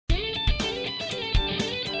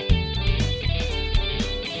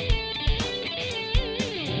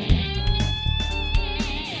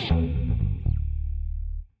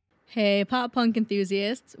Hey, pop punk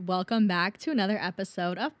enthusiasts, welcome back to another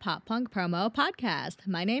episode of Pop Punk Promo Podcast.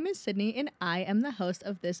 My name is Sydney, and I am the host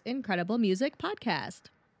of this incredible music podcast.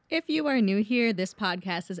 If you are new here, this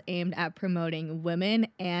podcast is aimed at promoting women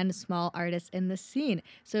and small artists in the scene.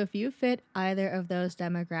 So if you fit either of those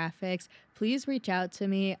demographics, please reach out to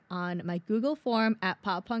me on my Google form at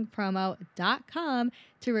poppunkpromo.com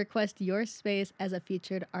to request your space as a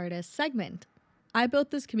featured artist segment. I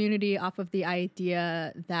built this community off of the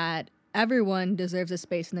idea that everyone deserves a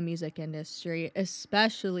space in the music industry,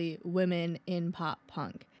 especially women in pop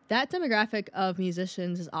punk. That demographic of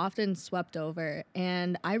musicians is often swept over,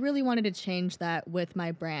 and I really wanted to change that with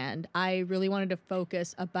my brand. I really wanted to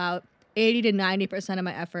focus about 80 to 90% of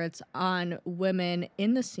my efforts on women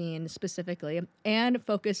in the scene specifically, and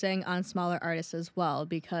focusing on smaller artists as well,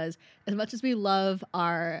 because as much as we love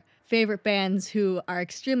our favorite bands who are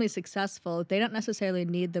extremely successful, they don't necessarily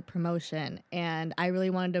need the promotion. And I really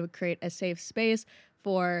wanted to create a safe space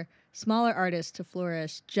for smaller artists to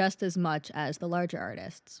flourish just as much as the larger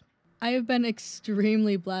artists. I have been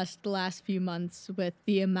extremely blessed the last few months with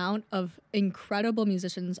the amount of incredible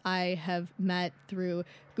musicians I have met through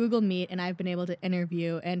Google Meet and I've been able to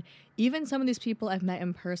interview, and even some of these people I've met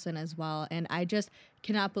in person as well. And I just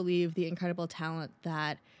cannot believe the incredible talent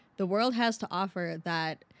that the world has to offer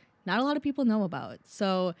that not a lot of people know about.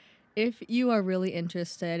 So if you are really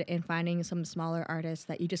interested in finding some smaller artists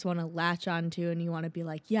that you just want to latch onto and you want to be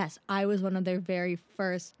like, yes, I was one of their very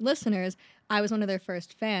first listeners, I was one of their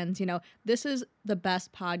first fans, this is the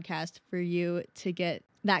best podcast for you to get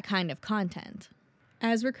that kind of content.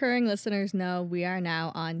 As recurring listeners know, we are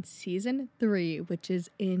now on season 3, which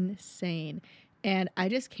is insane. And I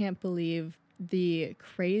just can't believe the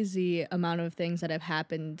crazy amount of things that have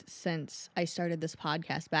happened since I started this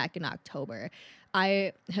podcast back in October.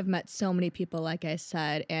 I have met so many people, like I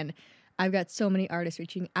said, and I've got so many artists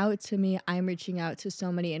reaching out to me. I'm reaching out to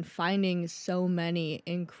so many and finding so many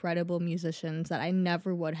incredible musicians that I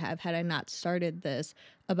never would have had I not started this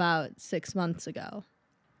about 6 months ago.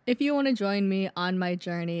 If you want to join me on my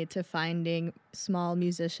journey to finding small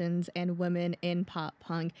musicians and women in pop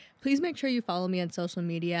punk, please make sure you follow me on social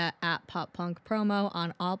media at Pop Punk Promo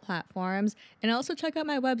on all platforms, and also check out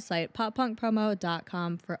my website,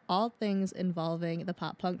 poppunkpromo.com, for all things involving the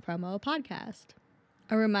Pop Punk Promo podcast.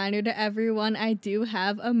 A reminder to everyone, I do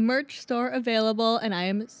have a merch store available, and I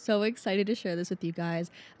am so excited to share this with you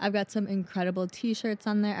guys. I've got some incredible t-shirts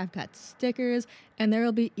on there, I've got stickers, and there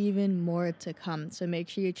will be even more to come. So make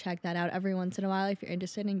sure you check that out every once in a while if you're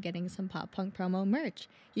interested in getting some Pop Punk Promo merch.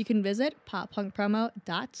 You can visit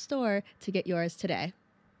poppunkpromo.store to get yours today.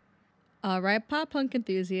 All right, pop punk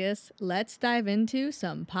enthusiasts, let's dive into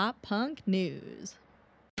some pop punk news.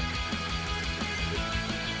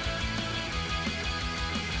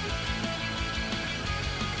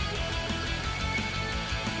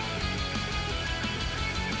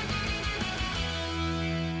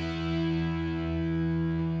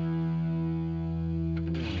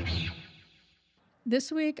 This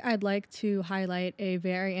week, I'd like to highlight a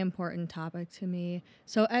very important topic to me.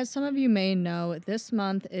 So, as some of you may know, this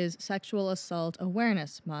month is Sexual Assault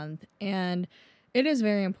Awareness Month, and it is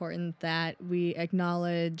very important that we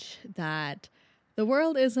acknowledge that the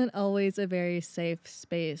world isn't always a very safe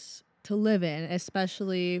space to live in,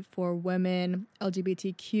 especially for women,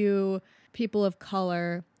 LGBTQ, people of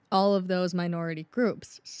color, all of those minority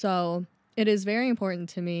groups. So, it is very important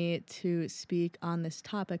to me to speak on this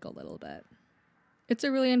topic a little bit. It's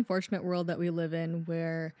a really unfortunate world that we live in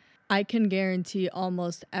where I can guarantee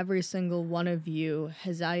almost every single one of you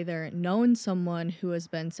has either known someone who has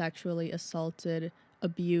been sexually assaulted,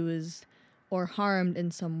 abused, or harmed in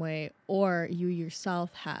some way, or you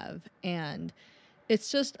yourself have. And it's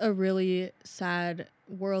just a really sad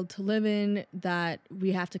world to live in that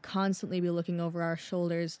we have to constantly be looking over our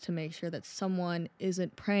shoulders to make sure that someone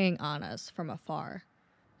isn't preying on us from afar.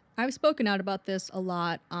 I've spoken out about this a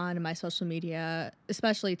lot on my social media,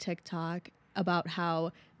 especially TikTok, about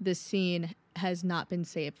how this scene has not been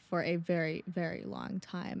safe for a very, very long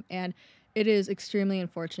time. And it is extremely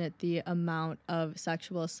unfortunate the amount of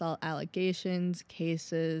sexual assault allegations,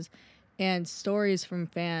 cases, and stories from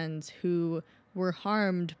fans who were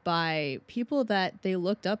harmed by people that they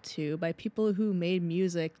looked up to, by people who made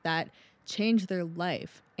music that changed their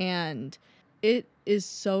life. And it is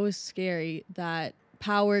so scary that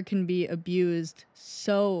power can be abused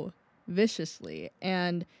so viciously.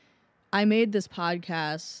 And I made this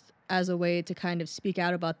podcast as a way to kind of speak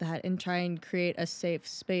out about that and try and create a safe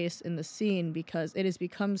space in the scene because it has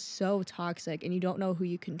become so toxic and you don't know who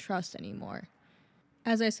you can trust anymore.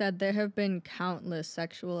 As I said, there have been countless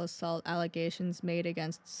sexual assault allegations made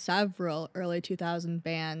against several early 2000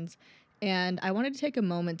 bands, and I wanted to take a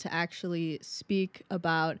moment to actually speak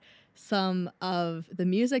about some of the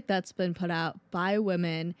music that's been put out by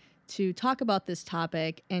women to talk about this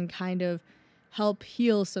topic and kind of help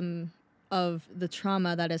heal some of the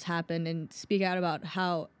trauma that has happened and speak out about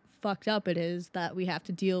how fucked up it is that we have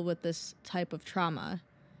to deal with this type of trauma,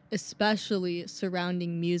 especially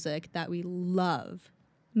surrounding music that we love.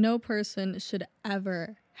 No person should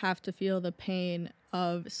ever have to feel the pain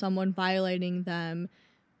of someone violating them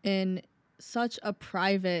in such a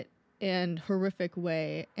private and horrific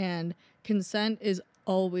way. And consent is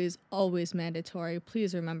always, always mandatory.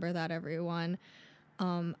 Please remember that, everyone.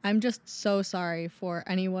 I'm just so sorry for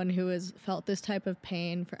anyone who has felt this type of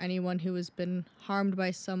pain, for anyone who has been harmed by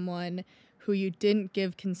someone who you didn't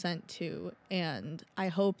give consent to. And I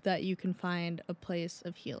hope that you can find a place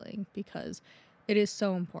of healing because it is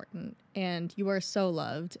so important and you are so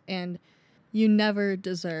loved and you never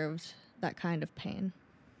deserved that kind of pain.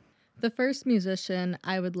 The first musician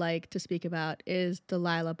I would like to speak about is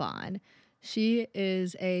Delilah Bond. She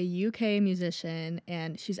is a UK musician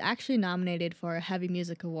and she's actually nominated for a Heavy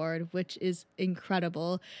Music Award, which is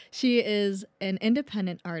incredible. She is an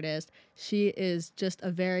independent artist. She is just a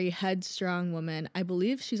very headstrong woman. I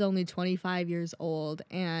believe she's only 25 years old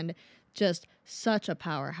and just such a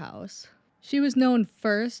powerhouse. She was known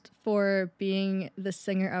first for being the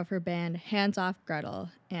singer of her band Hands Off Gretel,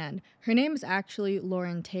 and her name is actually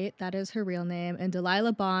Lauren Tate. That is her real name, and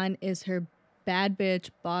Delilah Bond is her bad bitch,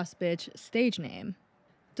 boss bitch stage name.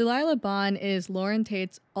 Delilah Bond is Lauren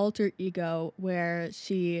Tate's alter ego, where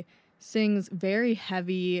she sings very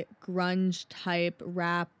heavy grunge type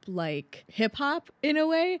rap, like hip hop in a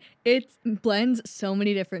way. It blends so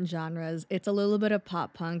many different genres. It's a little bit of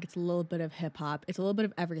pop punk, it's a little bit of hip hop, it's a little bit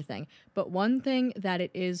of everything. But one thing that it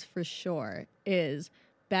is for sure is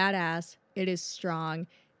badass, it is strong,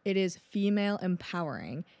 it is female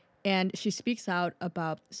empowering. And she speaks out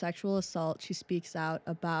about sexual assault. She speaks out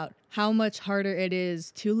about how much harder it is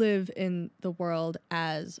to live in the world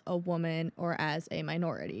as a woman or as a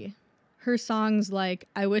minority. Her songs like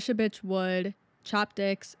I Wish a Bitch Would,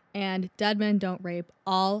 Chopsticks, and Dead Men Don't Rape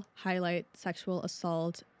all highlight sexual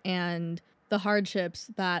assault and the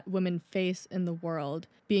hardships that women face in the world,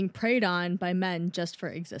 being preyed on by men just for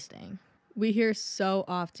existing. We hear so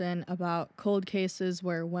often about cold cases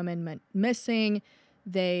where women went missing,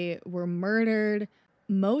 they were murdered.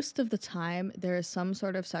 Most of the time, there is some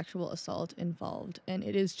sort of sexual assault involved, and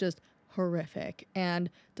it is just horrific. And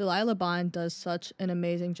Delilah Bond does such an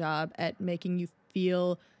amazing job at making you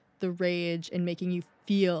feel the rage and making you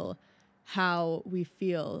feel how we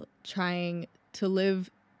feel trying to live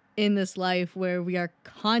in this life where we are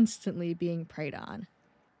constantly being preyed on.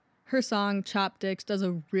 Her song Chopsticks does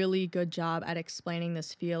a really good job at explaining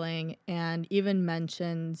this feeling and even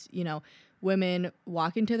mentions, women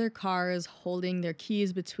walking to their cars holding their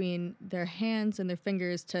keys between their hands and their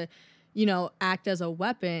fingers to, act as a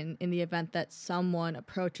weapon in the event that someone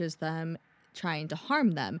approaches them trying to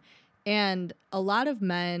harm them. And a lot of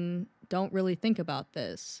men don't really think about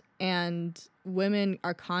this. And women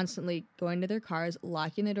are constantly going to their cars,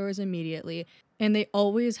 locking the doors immediately, and they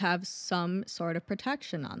always have some sort of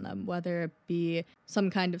protection on them, whether it be some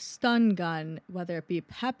kind of stun gun, whether it be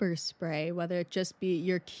pepper spray, whether it just be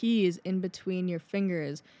your keys in between your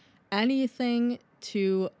fingers, anything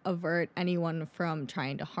to avert anyone from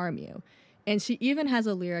trying to harm you. And she even has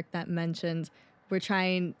a lyric that mentions, we're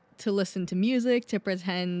trying to listen to music to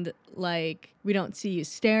pretend like we don't see you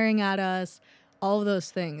staring at us, all of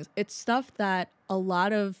those things. It's stuff that a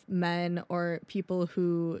lot of men or people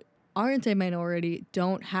who aren't a minority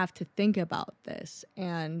don't have to think about this.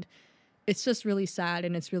 And it's just really sad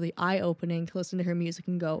and it's really eye-opening to listen to her music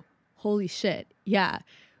and go, holy shit, yeah,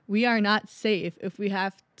 we are not safe if we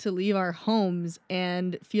have to leave our homes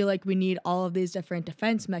and feel like we need all of these different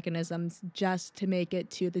defense mechanisms just to make it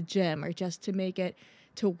to the gym or just to make it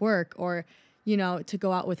to work or, to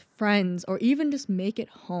go out with friends or even just make it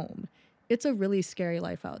home. It's a really scary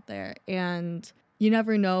life out there and you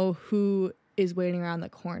never know who is waiting around the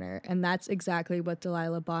corner. And that's exactly what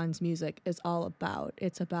Delilah Bond's music is all about.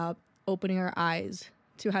 It's about opening our eyes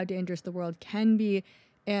to how dangerous the world can be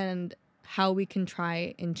and how we can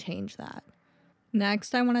try and change that.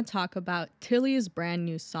 Next, I want to talk about Tilly's brand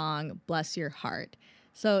new song, Bless Your Heart.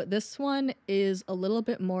 So this one is a little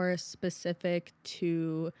bit more specific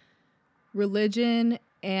to religion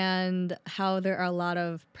and how there are a lot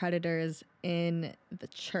of predators in the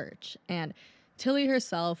church. And Tilly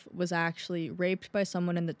herself was actually raped by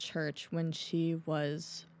someone in the church when she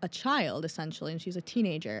was a child, essentially, and she's a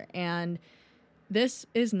teenager. And this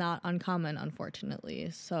is not uncommon, unfortunately.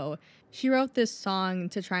 So she wrote this song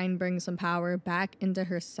to try and bring some power back into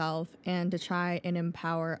herself and to try and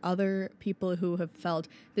empower other people who have felt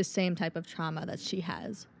the same type of trauma that she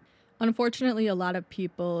has. Unfortunately, a lot of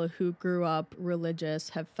people who grew up religious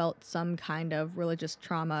have felt some kind of religious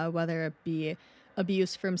trauma, whether it be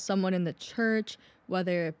abuse from someone in the church,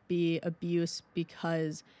 whether it be abuse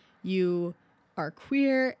because you are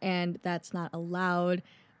queer and that's not allowed,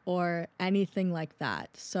 or anything like that.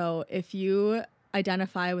 So if you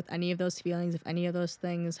identify with any of those feelings, if any of those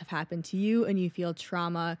things have happened to you and you feel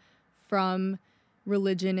trauma from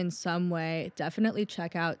religion in some way, definitely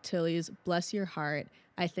check out Tilly's Bless Your Heart.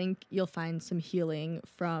 I think you'll find some healing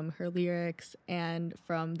from her lyrics and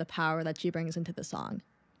from the power that she brings into the song.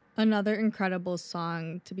 Another incredible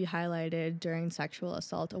song to be highlighted during Sexual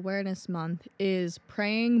Assault Awareness Month is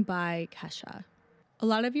Praying by Kesha. A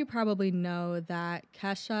lot of you probably know that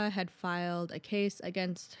Kesha had filed a case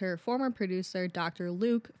against her former producer, Dr.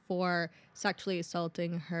 Luke, for sexually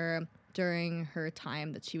assaulting her during her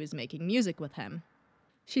time that she was making music with him.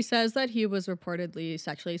 She says that he was reportedly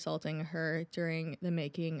sexually assaulting her during the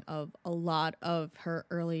making of a lot of her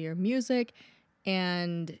earlier music,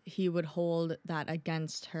 and he would hold that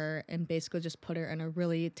against her and basically just put her in a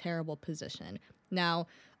really terrible position. Now,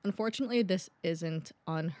 unfortunately, this isn't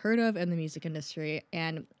unheard of in the music industry,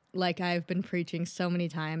 and like I've been preaching so many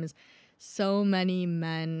times, so many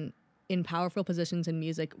men in powerful positions in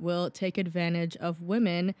music will take advantage of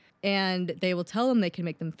women, and they will tell them they can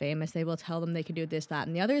make them famous. They will tell them they can do this, that,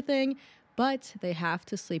 and the other thing, but they have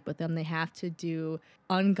to sleep with them. They have to do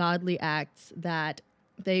ungodly acts that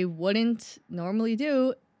they wouldn't normally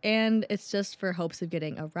do, and it's just for hopes of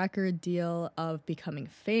getting a record deal, of becoming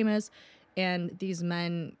famous. And these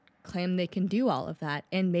men claim they can do all of that,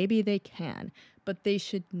 and maybe they can, but they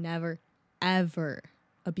should never, ever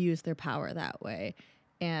abuse their power that way.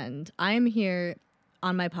 And I'm here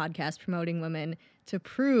on my podcast promoting women to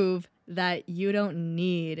prove that you don't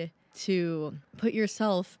need to put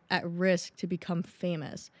yourself at risk to become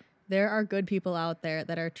famous. There are good people out there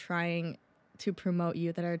that are trying to promote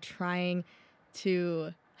you, that are trying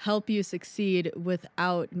to help you succeed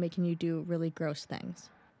without making you do really gross things.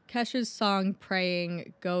 Kesha's song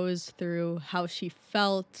Praying goes through how she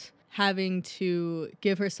felt having to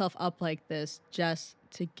give herself up like this just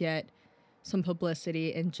to get some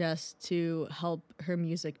publicity and just to help her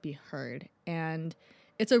music be heard. And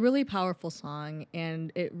it's a really powerful song,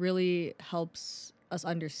 and it really helps us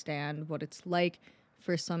understand what it's like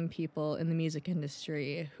for some people in the music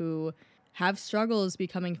industry who have struggles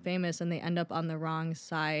becoming famous, and they end up on the wrong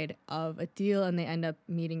side of a deal, and they end up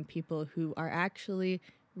meeting people who are actually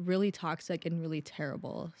really toxic and really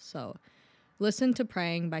terrible. So listen to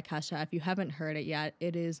Praying by Kesha if you haven't heard it yet.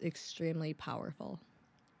 It is extremely powerful.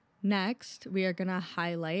 Next, we are going to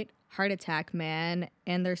highlight Heart Attack Man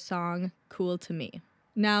and their song Cool to Me.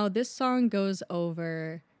 Now, this song goes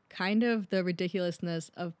over kind of the ridiculousness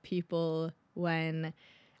of people when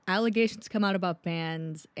allegations come out about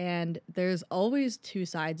bands, and there's always two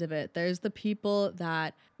sides of it. There's the people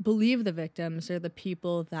that believe the victims, or the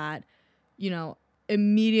people that,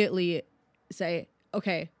 immediately say,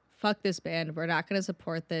 okay, fuck this band, we're not going to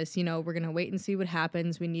support this, we're going to wait and see what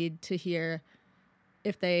happens. We need to hear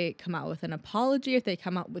if they come out with an apology, if they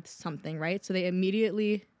come out with something, right? So they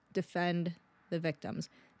immediately defend the victims.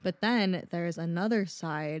 But then there's another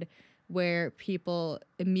side where people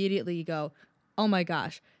immediately go, oh my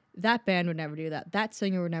gosh, that band would never do that. That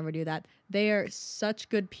singer would never do that. They are such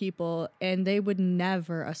good people, and they would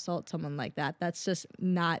never assault someone like that. That's just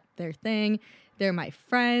not their thing. They're my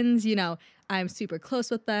friends, I'm super close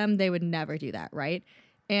with them. They would never do that, right?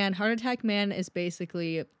 And Heart Attack Man is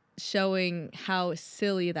basically showing how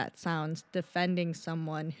silly that sounds, defending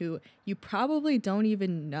someone who you probably don't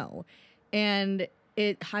even know. And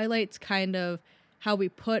it highlights kind of how we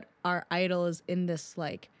put our idols in this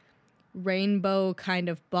like rainbow kind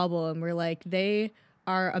of bubble, and we're like, they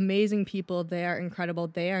are amazing people, they are incredible,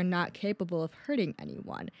 they are not capable of hurting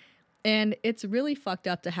anyone. And it's really fucked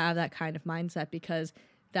up to have that kind of mindset, because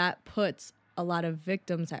that puts a lot of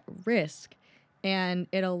victims at risk, and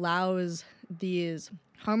it allows these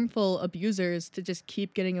harmful abusers to just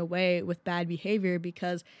keep getting away with bad behavior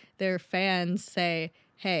because their fans say,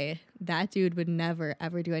 hey, that dude would never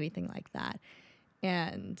ever do anything like that.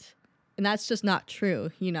 And that's just not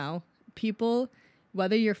true. People,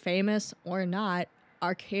 whether you're famous or not,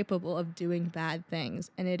 are capable of doing bad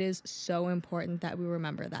things, and it is so important that we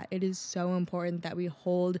remember that. It is so important that we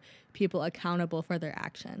hold people accountable for their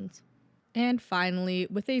actions. And finally,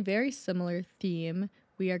 with a very similar theme,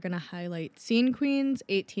 we are going to highlight Scene Queens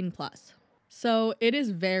 18+. So it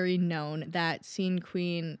is very known that Scene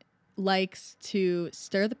Queen likes to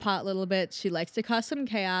stir the pot a little bit. She likes to cause some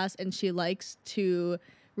chaos, and she likes to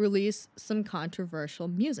release some controversial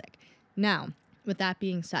music. Now, with that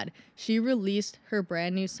being said, she released her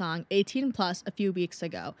brand new song 18 Plus a few weeks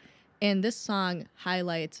ago. And this song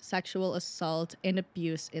highlights sexual assault and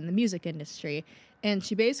abuse in the music industry. And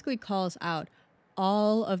she basically calls out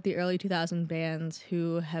all of the early 2000 bands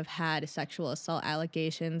who have had sexual assault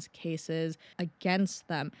allegations, cases against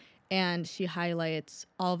them. And she highlights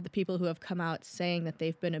all of the people who have come out saying that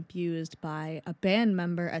they've been abused by a band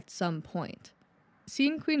member at some point.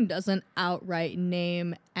 Scene Queen doesn't outright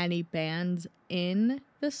name any bands in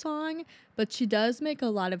the song, but she does make a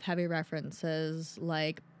lot of heavy references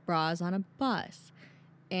like Bras on a Bus.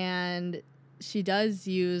 And she does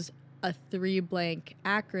use a 3 blank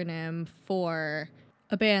acronym for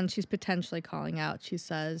a band she's potentially calling out. She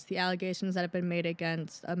says, the allegations that have been made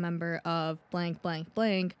against a member of blank, blank,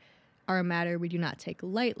 blank are a matter we do not take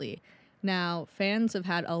lightly. Now, fans have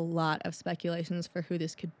had a lot of speculations for who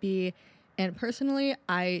this could be. And personally,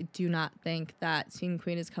 I do not think that Scene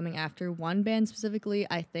Queen is coming after one band specifically.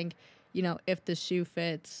 I think, if the shoe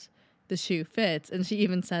fits, the shoe fits. And she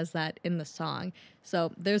even says that in the song.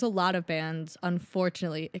 So there's a lot of bands,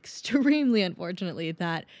 unfortunately, extremely unfortunately,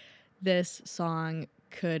 that this song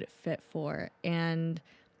could fit for. And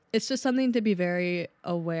it's just something to be very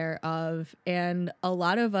aware of. And a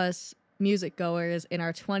lot of us music goers in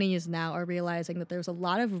our 20s now are realizing that there's a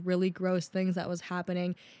lot of really gross things that was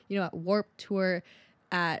happening, at Warped Tour,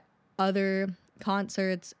 at other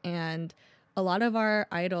concerts, and a lot of our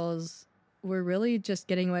idols were really just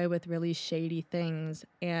getting away with really shady things.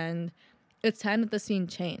 And it's time that the scene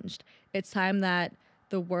changed. It's time that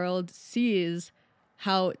the world sees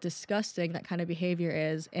how disgusting that kind of behavior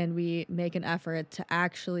is, and we make an effort to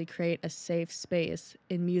actually create a safe space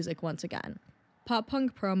in music once again. Pop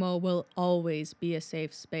Punk Promo will always be a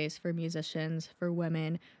safe space for musicians, for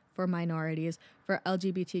women, for minorities, for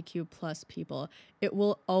LGBTQ plus people. It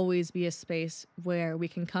will always be a space where we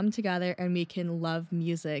can come together and we can love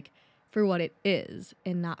music for what it is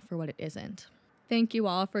and not for what it isn't. Thank you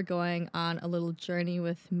all for going on a little journey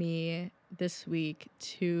with me this week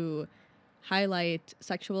to highlight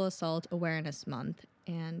Sexual Assault Awareness Month.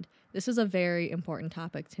 And this is a very important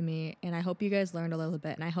topic to me, and I hope you guys learned a little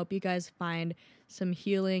bit, and I hope you guys find some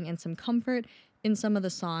healing and some comfort in some of the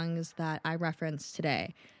songs that I referenced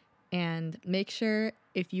today. And make sure,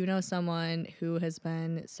 if you know someone who has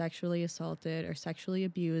been sexually assaulted or sexually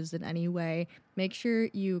abused in any way, make sure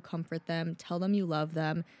you comfort them, tell them you love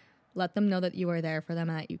them, let them know that you are there for them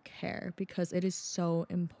and that you care, because it is so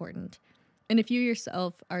important. And if you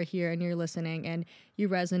yourself are here and you're listening and you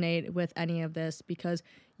resonate with any of this because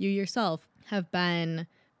you yourself have been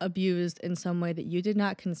abused in some way that you did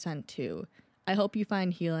not consent to, I hope you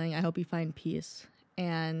find healing. I hope you find peace.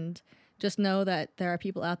 And just know that there are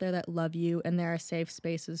people out there that love you, and there are safe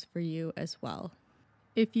spaces for you as well.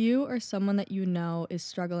 If you or someone that you know is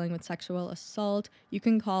struggling with sexual assault, you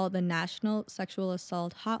can call the National Sexual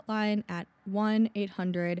Assault Hotline at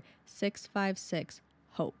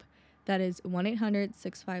 1-800-656-HOPE. That is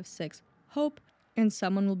 1-800-656-HOPE, and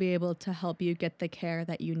someone will be able to help you get the care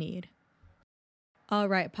that you need. All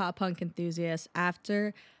right, pop punk enthusiasts,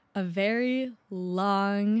 after a very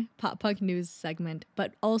long pop punk news segment,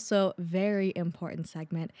 but also very important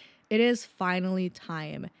segment, it is finally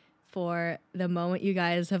time for the moment you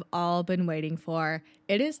guys have all been waiting for.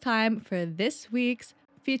 It is time for this week's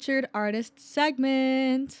featured artist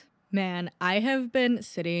segment. Man, I have been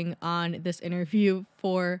sitting on this interview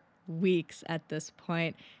for weeks at this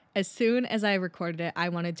point. As soon as I recorded it, I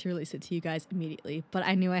wanted to release it to you guys immediately, but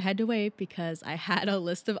I knew I had to wait because I had a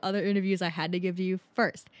list of other interviews I had to give to you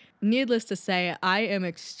first. Needless to say, I am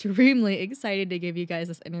extremely excited to give you guys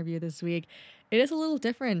this interview this week. It is a little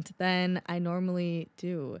different than I normally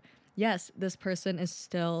do. Yes, this person is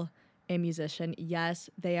still a musician. Yes,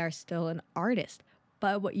 they are still an artist.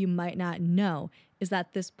 But what you might not know is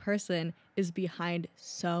that this person is behind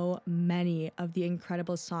so many of the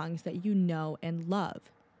incredible songs that you know and love.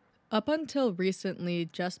 Up until recently,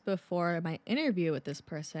 just before my interview with this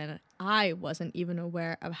person, I wasn't even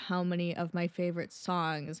aware of how many of my favorite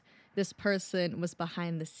songs this person was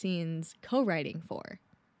behind the scenes co-writing for.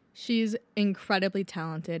 She's incredibly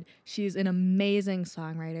talented. She's an amazing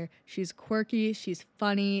songwriter. She's quirky, she's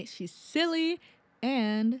funny, she's silly,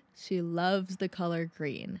 and she loves the color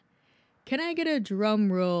green. Can I get a drum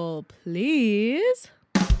roll, please?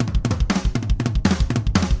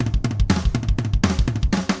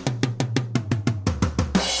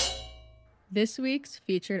 This week's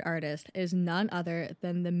featured artist is none other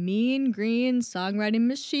than the mean green songwriting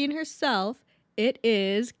machine herself. It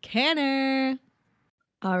is Canner.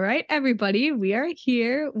 All right, everybody, we are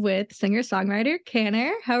here with singer-songwriter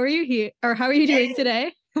Canner. How are you here, or how are you doing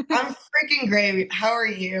today? I'm freaking great. How are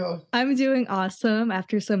you? I'm doing awesome.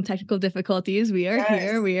 After some technical difficulties, we are Yes,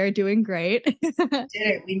 here. We are doing great. did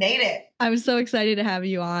it. We made it. I'm so excited to have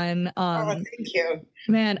you on. Oh, thank you.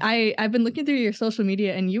 Man, I've been looking through your social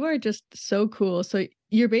media and you are just so cool. So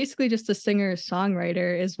you're basically just a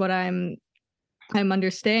singer-songwriter is what I'm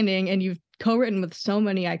understanding, and you've co-written with so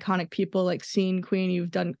many iconic people like Scene Queen. You've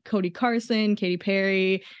done Cody Carson, Katy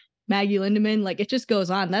Perry, Maggie Lindemann. Like it just goes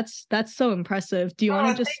on. That's so impressive. Do you want Oh,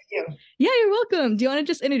 to thank just you. Yeah, you're welcome. Do you want to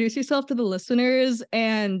just introduce yourself to the listeners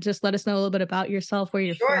and just let us know a little bit about yourself, where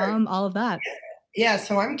you're Sure. from, all of that? Yeah,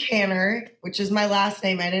 so I'm Canner, which is my last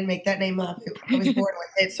name. I didn't make that name up. I was born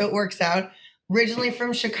with it, so it works out. Originally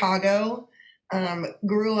from Chicago,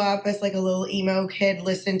 grew up as like a little emo kid,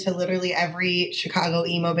 listened to literally every Chicago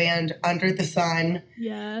emo band under the sun.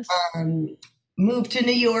 Yes. Um, Moved to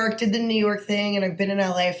New York, did the New York thing, and I've been in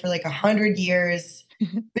LA for like 100 years.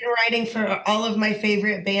 Been writing for all of my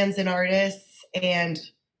favorite bands and artists, and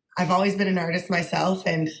I've always been an artist myself.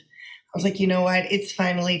 And I was like, you know what? It's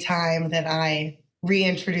finally time that I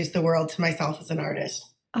reintroduce the world to myself as an artist.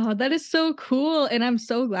 Oh, that is so cool. And I'm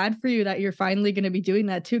so glad for you that you're finally going to be doing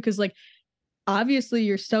that too. Cause like, obviously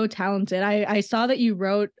you're so talented. I saw that you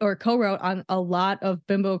wrote or co-wrote on a lot of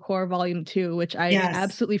Bimbo Core Volume 2, which I Yes,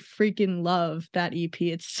 absolutely freaking love that EP.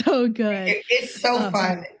 It's so good. it's so Uh,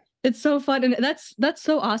 fun. it's so fun. And that's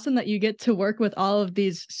so awesome that you get to work with all of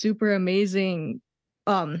these super amazing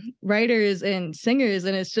writers and singers.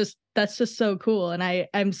 And that's just so cool. And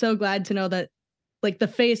I'm so glad to know that like the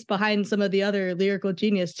face behind some of the other lyrical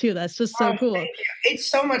genius too. That's just Oh, so thank cool. you. It's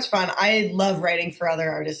so much fun. I love writing for other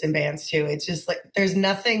artists and bands too. It's just like there's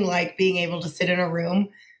nothing like being able to sit in a room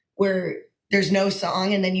where there's no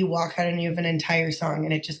song and then you walk out and you have an entire song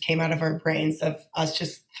and it just came out of our brains of us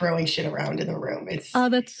just throwing shit around in the room. It's Oh,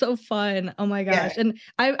 that's so fun. Oh my yeah, gosh. And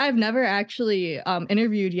I've never actually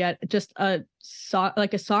interviewed yet just a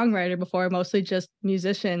like a songwriter before, mostly just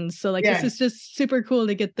musicians. So like this yeah. is just super cool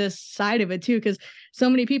to get this side of it too, because so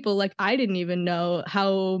many people, like I didn't even know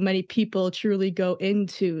how many people truly go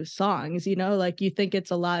into songs, you know, like you think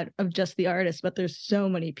it's a lot of just the artist, but there's so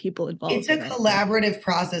many people It's involved a in it. collaborative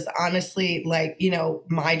process. Honestly, like,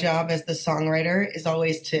 my job as the songwriter is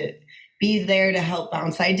always to be there to help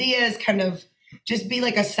bounce ideas, kind of just be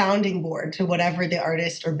like a sounding board to whatever the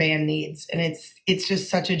artist or band needs. And it's just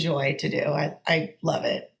such a joy to do. I love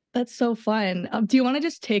it. That's so fun. Do you want to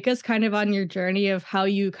just take us kind of on your journey of how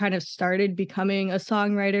you kind of started becoming a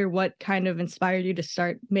songwriter? What kind of inspired you to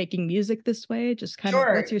start making music this way? Just kind of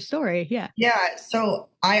Sure. what's your story? Yeah. Yeah, so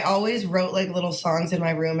I always wrote like little songs in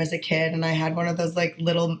my room as a kid, and I had one of those like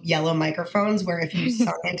little yellow microphones where if you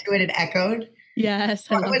sung into it, it echoed. Yes,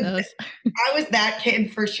 I I love was those. I was that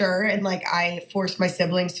kid for sure, and like I forced my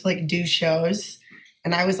siblings to like do shows,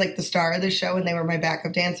 and I was like the star of the show, and they were my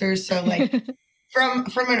backup dancers. So like from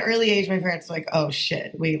an early age, my parents were like, "Oh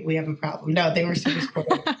shit, we have a problem." No, they were super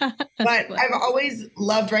supportive. That's But I've funny. always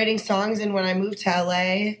loved writing songs, and when I moved to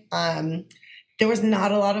LA, there was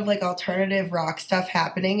not a lot of like alternative rock stuff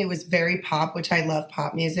happening. It was very pop, which I love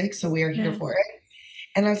pop music, so we are here Yeah. for it.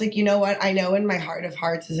 And I was like, you know what? I know in my heart of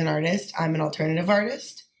hearts as an artist, I'm an alternative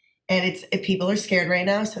artist. And it's if people are scared right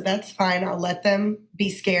now, so that's fine. I'll let them be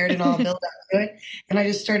scared and I'll build up to it. And I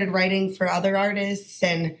just started writing for other artists.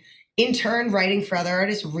 And in turn, writing for other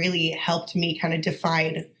artists really helped me kind of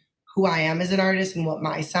define who I am as an artist and what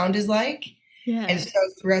my sound is like. And Yeah. so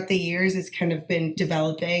throughout the years, it's kind of been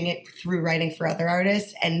developing it through writing for other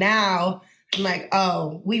artists. And now I'm like,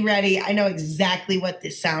 oh, we ready? I know exactly what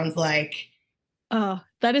this sounds like. Oh,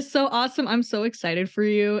 that is so awesome. I'm so excited for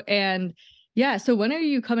you. And yeah, so when are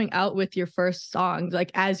you coming out with your first song,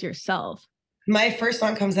 like as yourself? My first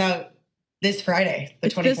song comes out this Friday, the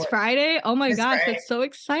It's this 24th. Friday? Oh my This gosh, Friday. that's so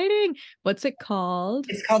exciting. What's it called?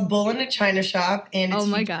 It's called Bull in a China Shop, and Oh it's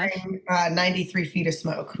my gosh. featuring 93 Feet of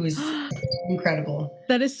Smoke, who's incredible.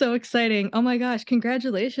 That is so exciting. Oh my gosh,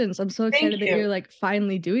 congratulations. I'm so Thank excited that you. you're like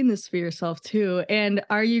finally doing this for yourself too. And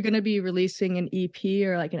are you going to be releasing an EP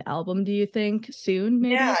or like an album, do you think, soon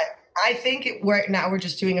Yeah, maybe? I think we're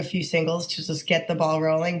just doing a few singles to just get the ball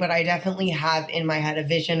rolling, but I definitely have in my head a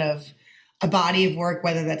vision of a body of work,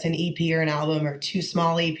 whether that's an EP or an album or two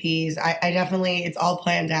small EPs. I definitely, it's all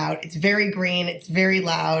planned out. It's very green, it's very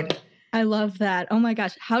loud. I love that. Oh my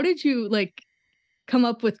gosh, how did you like come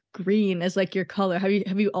up with green as like your color? Have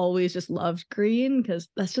you always just loved green? Because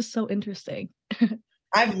that's just so interesting.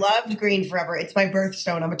 I've loved green forever. It's my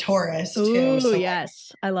birthstone. I'm a Taurus too. Ooh, So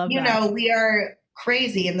yes. I love that. we are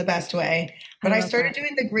crazy in the best way. I But I love started that.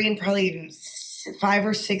 doing the green probably 5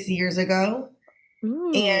 or 6 years ago.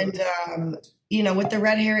 Ooh. And, with the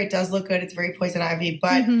red hair, it does look good. It's very poison ivy.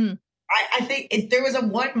 But Hmm. I think there was a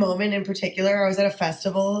one moment in particular. I was at a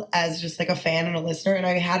festival as just like a fan and a listener, and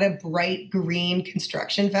I had a bright green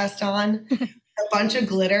construction vest on, a bunch of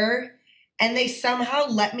glitter, and they somehow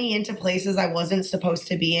let me into places I wasn't supposed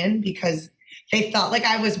to be in because they thought like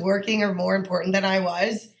I was working or more important than I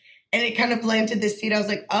was. And it kind of planted this seed. I was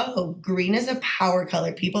like, oh, green is a power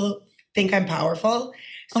color. People think I'm powerful.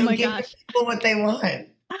 Oh So my give the gosh. people what they want.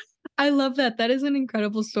 I love that. That is an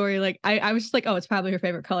incredible story. Like I was just like, oh, it's probably her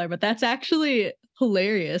favorite color, but that's actually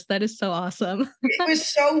hilarious. That is so awesome. It was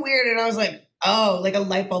so weird. And I was like, oh, like a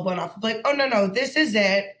light bulb went off. I'm like, oh, no, no, this is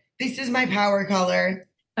it. This is my power color.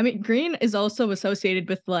 I mean, green is also associated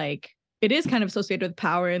with like it is kind of associated with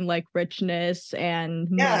power and like richness and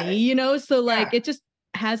Yeah. money, you know? So like Yeah. it just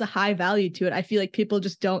has a high value to it. I feel like people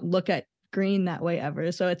just don't look at green that way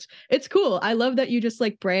ever. So it's cool. I love that you just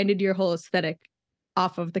like branded your whole aesthetic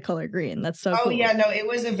off of the color green. That's so Oh, cool. yeah. No, it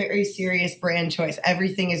was a very serious brand choice.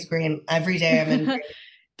 Everything is green. Every day I'm in green.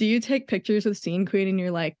 Do you take pictures with Scene Queen and you're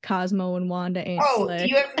like Cosmo and Wanda ain't Oh, you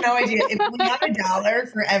slick? have no idea. If we have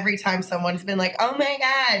 $1 for every time someone's been like, oh my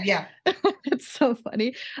God. Yeah. It's so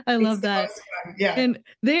funny. I It's love the that. most fun. Yeah. And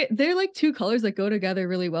they're like two colors that go together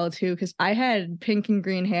really well too. Cause I had pink and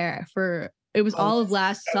green hair for it was Oh, all of that's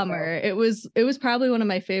last so summer. cool. It was probably one of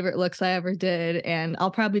my favorite looks I ever did, and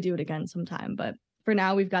I'll probably do it again sometime. But for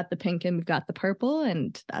now, we've got the pink and we've got the purple,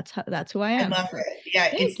 and that's who I I am. love So it. Yeah,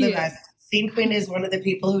 it's thank the you. best. Scene Queen is one of the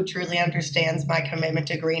people who truly understands my commitment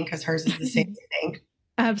to green because hers is the same thing.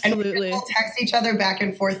 And we'll Absolutely. text each other back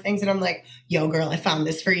and forth things, and I'm like, "Yo, girl, I found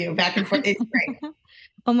this for you." Back and forth, it's great.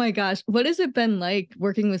 Oh my gosh. What has it been like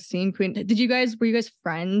working with Scene Queen? Were you guys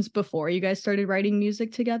friends before you guys started writing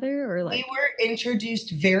music together or We like were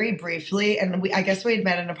introduced very briefly, and I guess we had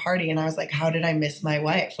met at a party, and I was like, "How did I miss my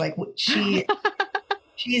wife?" Like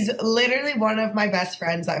she's literally one of my best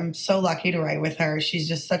friends. I'm so lucky to write with her. She's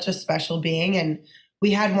just such a special being, and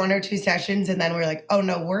we had 1 or 2 sessions, and then we are like, "Oh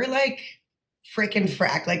no, we're like freaking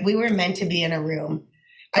frack. Like we were meant to be in a room."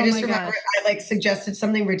 I Oh just my remember gosh. I like suggested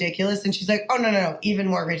something ridiculous, and she's like, "Oh no, no, no, even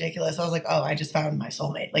more ridiculous." I was like, "Oh, I just found my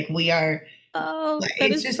soulmate." Like we are Oh, like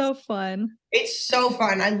that is so fun. it's so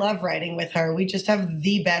fun. I love writing with her. We just have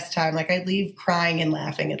the best time. Like I leave crying and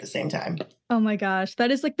laughing at the same time. Oh my gosh,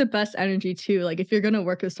 that is like the best energy too. Like if you're gonna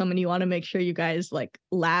work with someone, you want to make sure you guys like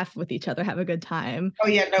laugh with each other, have a good time. Oh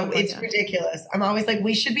yeah, Oh no, my it's gosh. ridiculous. I'm always like,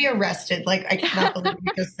 we should be arrested. Like I cannot believe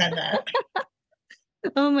you just said that.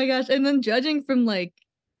 Oh my gosh. And then judging from like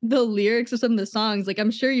the lyrics of some of the songs, like I'm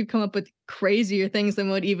sure you've come up with crazier things than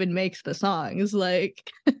what even makes the songs. Like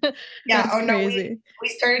Yeah. that's Oh no, we crazy. we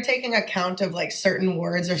started taking account of like certain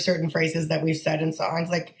words or certain phrases that we've said in songs.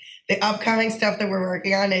 Like the upcoming stuff that we're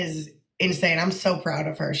working on is insane. I'm so proud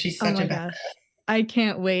of her. She's Oh such a my bad. gosh. I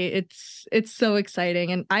can't wait. It's so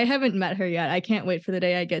exciting and I haven't met her yet. I can't wait for the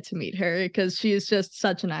day I get to meet her because she is just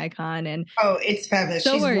such an icon and Oh, it's fabulous.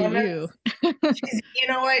 so are you. You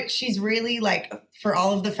know what? She's really like for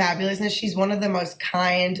all of the fabulousness, she's one of the most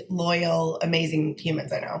kind, loyal, amazing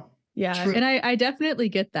humans I know. Yeah, True. and I definitely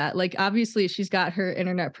get that. Like obviously she's got her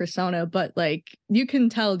internet persona, but like you can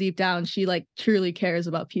tell deep down she like truly cares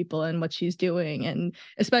about people and what she's doing. And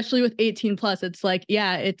especially with 18 plus, it's like,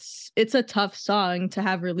 yeah, it's a tough song to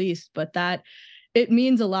have released, but that it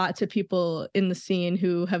means a lot to people in the scene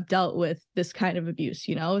who have dealt with this kind of abuse,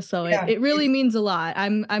 you know? So it Yeah, it really it's means a lot.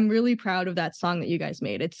 I'm really proud of that song that you guys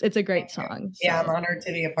made. It's a great song. yeah, I'm So honored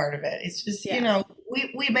to be a part of it. It's just, yeah,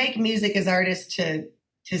 we make music as artists to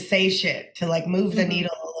say shit, to like move the mhm,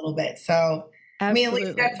 needle a little bit. So, I mean, at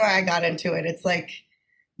least that's absolutely. why I got into it. It's like,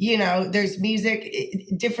 there's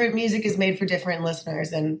different music is made for different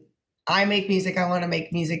listeners, and I make music. I want to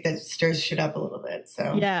make music that stirs shit up a little bit.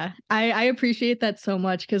 So, Yeah, I appreciate that so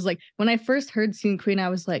much because like when I first heard Scene Queen, I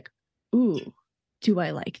was like, "Ooh, do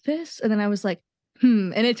I like this?" And then I was like,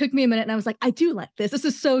 "Hmm." And it took me a minute, and I was like, "I do like this. This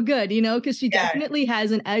is so good," you know, because she yeah, definitely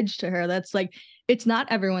has an edge to her that's like it's not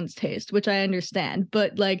everyone's taste, which I understand,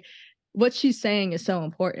 but like what she's saying is so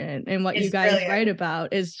important, and what you it's guys brilliant. write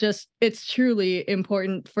about is just it's truly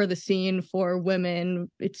important for the scene for women.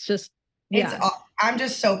 It's just It's yeah, I'm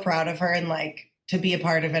just so proud of her and like to be a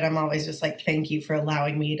part of it. I'm always just like, thank you for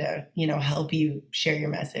allowing me to, help you share your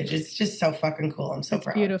message. It's just so fucking cool. I'm so it's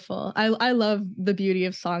proud. beautiful. I love the beauty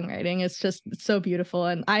of songwriting. It's just it's so beautiful.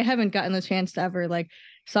 And I haven't gotten the chance to ever like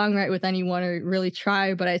songwrite with anyone or really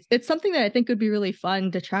try, but it's something that I think would be really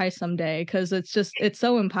fun to try someday because it's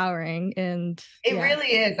so empowering and It yeah. really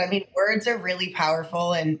is. I mean, words are really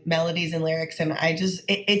powerful and melodies and lyrics. And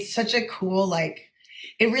it's such a cool, like,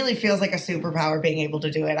 it really feels like a superpower being able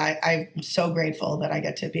to do it. I'm so grateful that I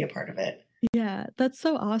get to be a part of it. Yeah, that's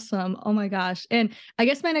so awesome. Oh my gosh. And I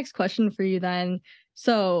guess my next question for you then,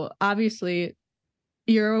 so obviously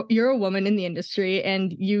you're a woman in the industry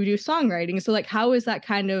and you do songwriting. So like how has that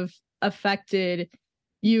kind of affected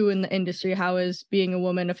you in the industry? How has being a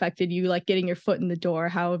woman affected you, like getting your foot in the door?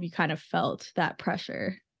 How have you kind of felt that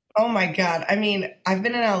pressure? Oh my God. I mean, I've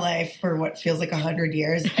been in LA for what feels like 100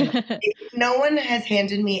 years, and no one has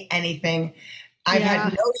handed me anything. I've had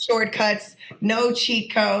Yeah. no shortcuts, no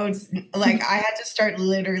cheat codes. Like I had to start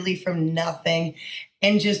literally from nothing.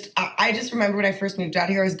 And I just remember when I first moved out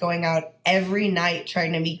here, I was going out every night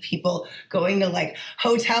trying to meet people, going to like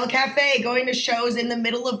hotel cafe, going to shows in the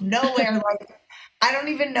middle of nowhere. Like I don't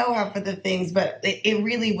even know half of the things, but it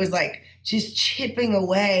really was like just chipping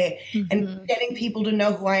away and Mhm. getting people to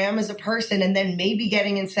know who I am as a person, and then maybe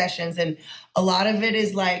getting in sessions. And a lot of it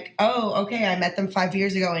is like, oh, okay, I met them 5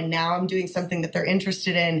 years ago and now I'm doing something that they're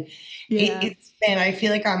interested in. Yeah. And I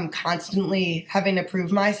feel like I'm constantly having to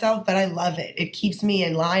prove myself, but I love it. It keeps me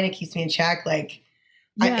in line. It keeps me in check. Like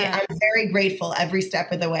Yeah. I'm very grateful every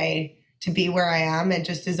step of the way to be where I am and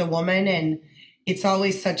just as a woman. And it's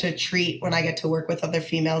always such a treat when I get to work with other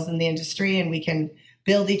females in the industry and we can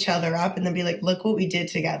build each other up and then be like, look what we did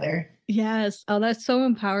together. Yes. Oh, that's so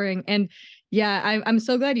empowering. And yeah, I'm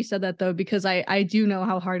so glad you said that though, because I do know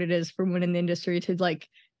how hard it is for women in the industry to like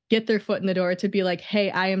get their foot in the door to be like, hey,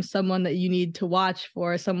 I am someone that you need to watch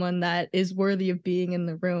for, someone that is worthy of being in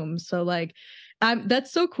the room. So like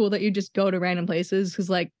that's so cool that you just go to random places because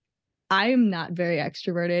like I'm not very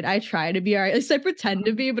extroverted. I try to be all right. At least I pretend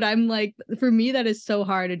to be, but I'm like, for me, that is so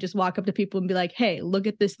hard to just walk up to people and be like, hey, look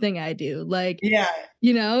at this thing I do. Like, Yeah.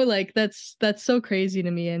 like that's so crazy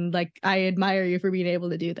to me. And like I admire you for being able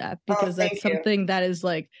to do that Oh, because that's thank you. something that is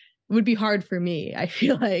like would be hard for me, I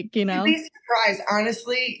feel like, You'd be surprised.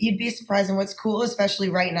 Honestly, you'd be surprised. And what's cool, especially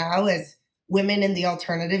right now, is women in the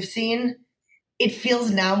alternative scene, it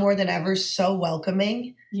feels now more than ever so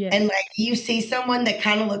welcoming. Yeah. And like you see someone that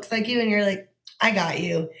kind of looks like you and you're like, I got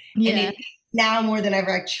you. And Yeah. it now more than ever,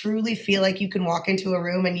 I truly feel like you can walk into a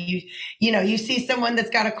room and you see someone that's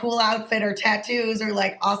got a cool outfit or tattoos or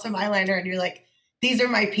like awesome eyeliner and you're like, these are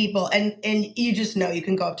my people. And you just know you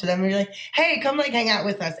can go up to them and you're like, hey, come like hang out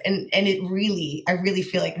with us. And I really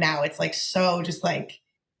feel like now it's like so just like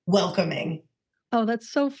welcoming. Oh, that's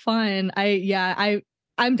so fun.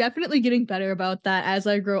 I'm definitely getting better about that as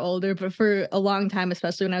I grow older, but for a long time,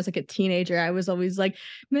 especially when I was like a teenager, I was always like,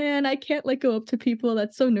 man, I can't like go up to people.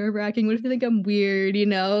 That's so nerve-wracking. What if they think I'm weird,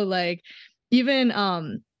 Like even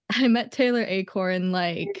I met Taylor Acorn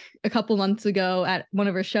like a couple months ago at one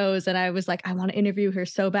of her shows and I was like, I want to interview her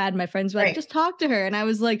so bad. My friends were like, Right. just talk to her. And I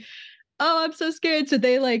was like, oh, I'm so scared. So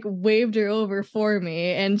they like waved her over for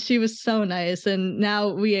me and she was so nice. And now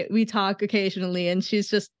we talk occasionally and she's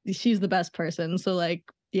the best person. So like,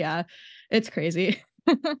 yeah, it's crazy.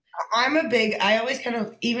 I always kind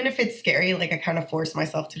of, even if it's scary, like I kind of force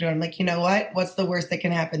myself to do it. I'm like, you know what? What's the worst that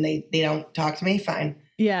can happen? They don't talk to me. Fine.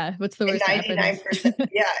 Yeah, what's the And worst happens? 99%,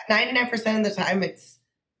 yeah, 99% of the time it's,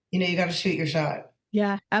 you got to shoot your shot.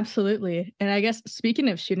 Yeah, absolutely. And I guess speaking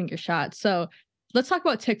of shooting your shot, so let's talk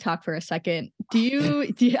about TikTok for a second.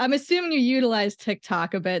 I'm assuming you utilize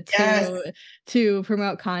TikTok a bit Yes. to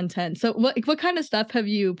promote content. So what kind of stuff have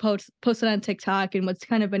you posted on TikTok and what's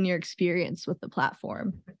kind of been your experience with the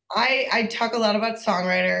platform? I talk a lot about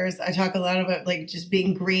songwriters. I talk a lot about like just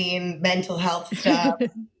being green, mental health stuff.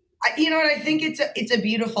 You know what? I think it's a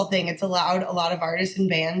beautiful thing. It's allowed a lot of artists and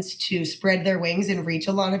bands to spread their wings and reach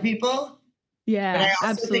a lot of people. But I Yeah,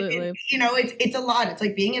 also think absolutely. it's a lot. It's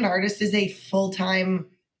like being an artist is a full-time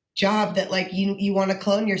job that like you want to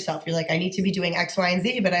clone yourself. You're like, I need to be doing X, Y, and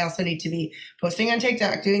Z, but I also need to be posting on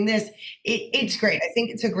TikTok, doing this. It's great. I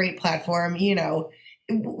think it's a great platform.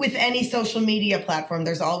 With any social media platform,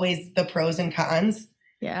 there's always the pros and cons.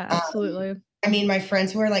 Yeah, Um, absolutely. I mean, my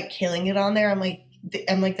friends who are like killing it on there, I'm like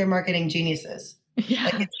they're marketing geniuses. Like Yeah.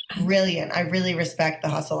 it's brilliant. I really respect the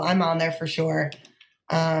hustle. I'm on there for sure.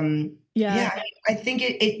 Yeah. Yeah, I think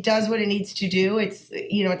it does what it needs to do. It's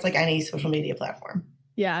like any social media platform.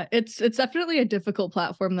 Yeah, it's definitely a difficult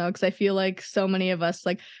platform though, because I feel like so many of us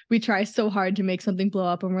like we try so hard to make something blow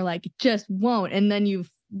up and we're like, it just won't. And then you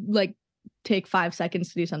like take 5 seconds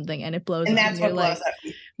to do something and it blows And up and that's you're what blows like,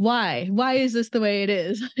 up. Why is this the way it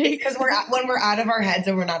is? It's because when we're out of our heads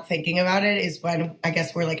and we're not thinking about it is when I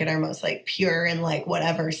guess we're like in our most like pure and like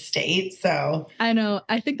whatever state. So I know.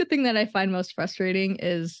 I think the thing that I find most frustrating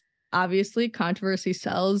is obviously controversy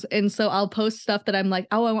sells. And so I'll post stuff that I'm like,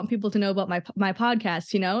 oh, I want people to know about my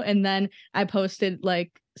podcast, you know? And then I posted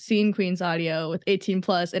like Scene Queen's audio with 18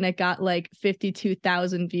 plus and it got like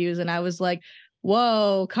 52,000 views. And I was like,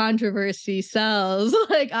 whoa, controversy sells.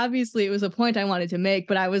 Like, obviously it was a point I wanted to make,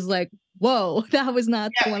 but I was like, whoa, that was not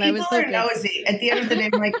the one I was people are hoping. nosy. At the end of the day,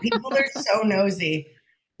 like people are so nosy.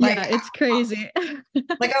 Like, yeah, it's crazy.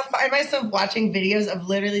 Like I'll find myself watching videos of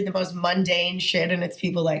literally the most mundane shit, and it's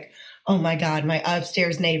people like, "Oh my god, my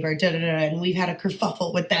upstairs neighbor," da da da, and we've had a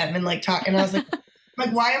kerfuffle with them, and like talk. And I was like,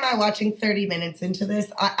 why am I watching 30 minutes into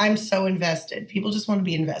this? I'm so invested. People just want to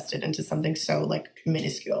be invested into something so like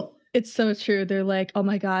minuscule. It's so true. They're like, oh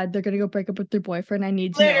my God, they're going to go break up with their boyfriend. I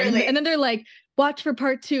need to Literally. know. And then they're like, watch for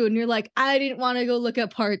part 2. And you're like, I didn't want to go look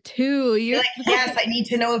at part 2. You're like, yes, I need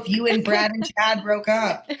to know if you and Brad and Chad broke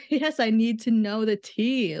up. Yes, I need to know the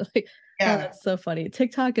tea. Like, yeah. Oh, that's so funny.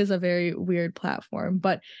 TikTok is a very weird platform,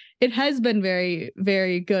 but it has been very,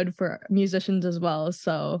 very good for musicians as well.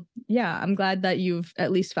 So yeah, I'm glad that you've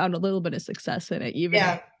at least found a little bit of success in it, even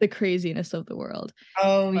the craziness of the world.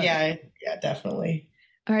 Oh, but yeah, definitely.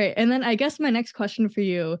 All right. And then I guess my next question for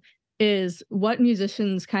you is what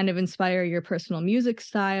musicians kind of inspire your personal music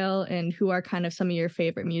style and who are kind of some of your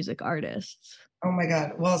favorite music artists? Oh my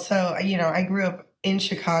God. Well, so, I grew up in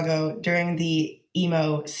Chicago during the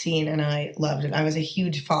emo scene and I loved it. I was a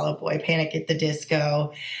huge Fall Out Boy, Panic at the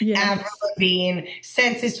Disco, Avril Lavigne,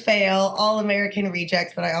 Census Fail, All American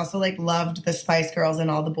Rejects, but I also like loved the Spice Girls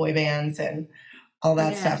and all the boy bands and all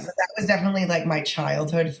that stuff. So that was definitely like my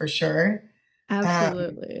childhood for sure.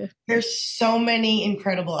 Absolutely. There's so many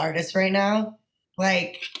incredible artists right now.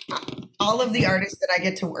 Like all of the artists that I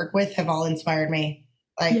get to work with have all inspired me.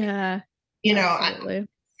 Like,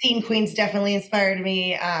 Scene Queen's definitely inspired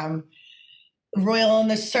me. Royal and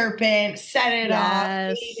the Serpent, Set It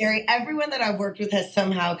Off, everyone that I've worked with has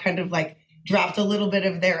somehow kind of like dropped a little bit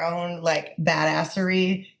of their own like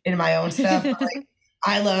badassery in my own stuff. Like,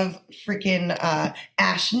 I love freaking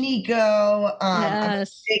Ash Nico. I'm a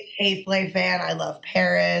big Hayflay fan. I love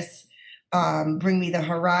Paris. Bring Me the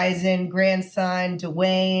Horizon, Grandson,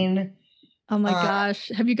 Dwayne. Oh my gosh.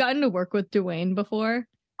 Have you gotten to work with Dwayne before?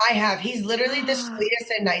 I have. He's literally the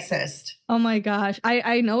sweetest and nicest. Oh my gosh.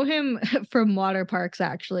 I know him from Water Parks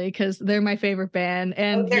actually, because they're my favorite band.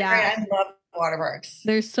 And great. I love Water Parks.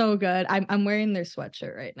 They're so good. I'm wearing their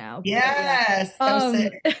sweatshirt right now. Yes.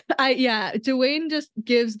 Dwayne just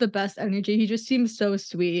gives the best energy. He just seems so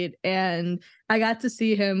sweet. And I got to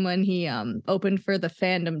see him when he opened for the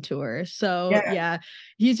Fandom tour. So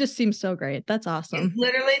he just seems so great. That's awesome. He's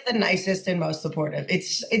literally the nicest and most supportive.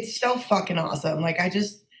 It's so fucking awesome. Like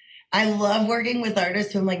I love working with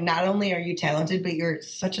artists who I'm like, not only are you talented, but you're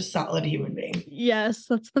such a solid human being. Yes,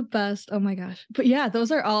 that's the best. Oh my gosh. But yeah, those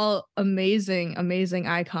are all amazing, amazing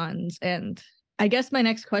icons. And I guess my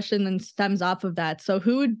next question then stems off of that. So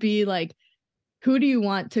who do you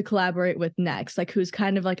want to collaborate with next? Like who's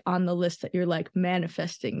kind of like on the list that you're like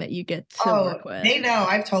manifesting that you get to work with? They know.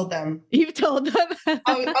 I've told them. You've told them?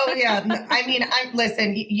 oh yeah. I mean,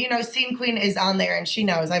 listen, Scene Queen is on there and she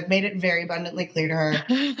knows. I've made it very abundantly clear to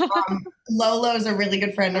her. Lolo's a really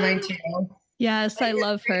good friend of mine too. Yes, I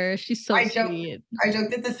love her. She's so sweet. I joke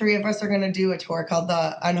that the three of us are going to do a tour called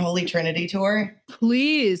the Unholy Trinity Tour.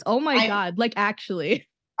 Please. Oh my God. Like actually.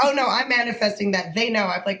 Oh no, I'm manifesting that. They know.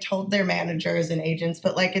 I've like told their managers and agents,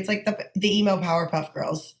 but like it's like the emo Powerpuff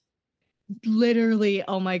Girls. Literally,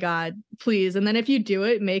 oh my God, please. And then if you do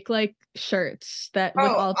it, make like shirts that with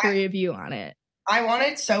all three of you on it. I want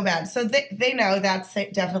it so bad. So they know that's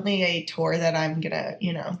definitely a tour that I'm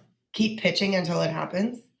gonna, keep pitching until it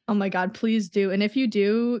happens. Oh my God, please do. And if you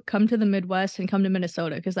do, come to the Midwest and come to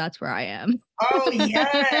Minnesota because that's where I am. Oh,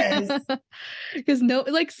 yes. Because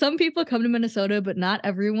some people come to Minnesota, but not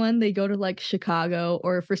everyone. They go to like Chicago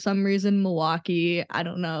or for some reason Milwaukee. I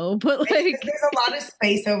don't know. But like there's a lot of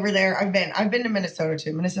space over there. I've been to Minnesota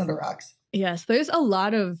too. Minnesota rocks. Yes, there's a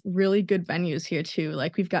lot of really good venues here too.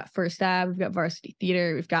 Like we've got First Ave, we've got Varsity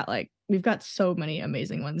Theater, we've got so many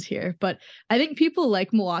amazing ones here. But I think people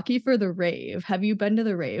like Milwaukee for the rave. Have you been to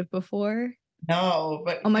the rave before? No,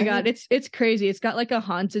 but oh my God, it's crazy. It's got like a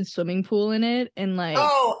haunted swimming pool in it, and like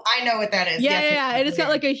I know what that is. Yeah, and it's got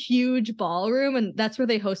like a huge ballroom, and that's where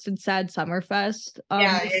they hosted Sad Summerfest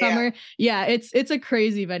this summer. Yeah, it's a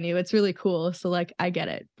crazy venue. It's really cool. So like I get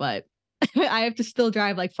it, but I have to still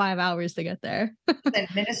drive like 5 hours to get there. And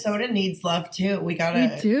Minnesota needs love too. We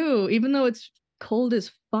do, even though it's cold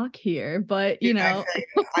as fuck here, but Dude, I feel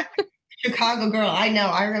you. Chicago girl, I know.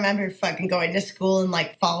 I remember fucking going to school and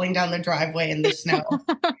like falling down the driveway in the snow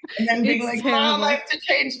and then being It's like, Mom, I terrible. have to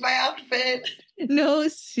change my outfit. No,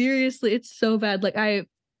 seriously, it's so bad. Like I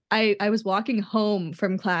was walking home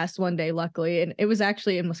from class one day, luckily, and it was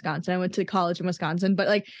actually in Wisconsin. I went to college in Wisconsin, but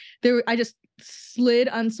like I just slid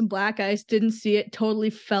on some black ice, didn't see it, totally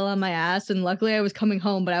fell on my ass, and luckily I was coming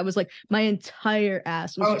home, but I was like, my entire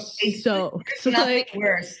ass was Oh, just soaked. there's nothing Like,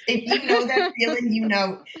 worse. If you know that feeling, you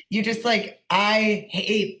know, you just like, I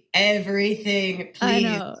hate everything. I Please.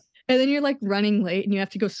 know. And then you're like running late and you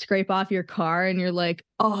have to go scrape off your car and you're like,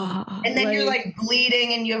 oh, And then you're like like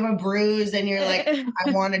bleeding and you have a bruise and you're like,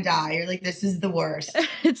 I want to die. You're like, this is the worst.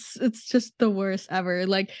 it's just the worst ever.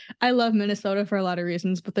 Like I love Minnesota for a lot of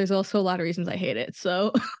reasons, but there's also a lot of reasons I hate it.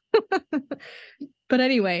 So but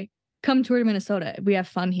anyway, come tour to Minnesota. We have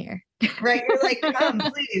fun here. Right? You're like, come,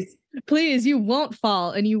 please. Please, you won't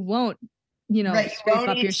fall and you won't, Right? You scrape won't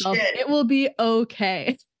up eat yourself. shit. It will be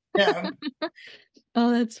okay. Yeah.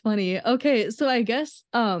 Oh, that's funny. Okay, so I guess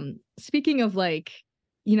speaking of like,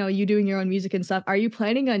 you doing your own music and stuff, are you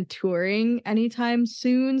planning on touring anytime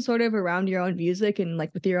soon, sort of around your own music and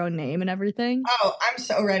like with your own name and everything? Oh, I'm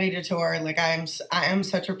so ready to tour. Like I am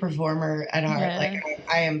such a performer at heart. Like Yeah.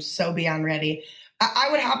 I am so beyond ready. I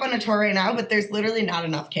would hop on a tour right now, but there's literally not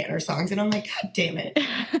enough Canner songs, and I'm like, God damn it.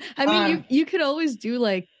 I mean, you could always do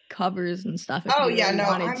like covers and stuff if Oh you yeah, really no,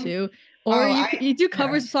 wanted to. Or oh you do yeah,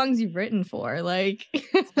 covers of songs you've written for, like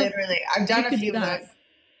literally. I've you done a could do few of that.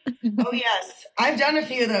 those. Oh yes, I've done a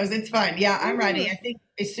few of those. It's fun. Yeah, I'm ready. Ooh. I think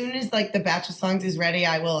as soon as like the batch of songs is ready,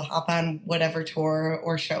 I will hop on whatever tour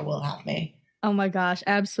or show will have me. Oh my gosh,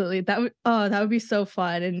 absolutely. That would be so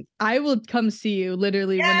fun. And I will come see you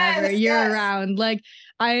literally whenever Yes, you're yes. around. Like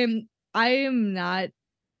I am not,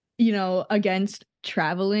 against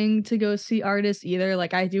traveling to go see artists either.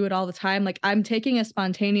 Like I do it all the time. Like I'm taking a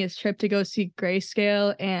spontaneous trip to go see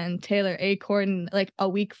Grayscale and Taylor Acorn like a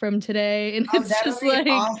week from today. And Oh, it's that'll just be like,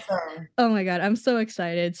 awesome. oh my God, I'm so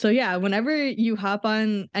excited. So yeah, whenever you hop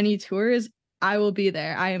on any tours, I will be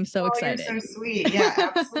there. I am so Oh, you're excited. so sweet.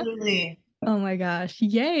 Yeah, absolutely. Oh my gosh.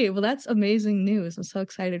 Yay. Well, that's amazing news. I'm so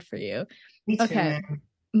excited for you. Me too, Okay. man.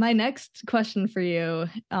 My next question for you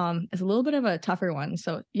is a little bit of a tougher one.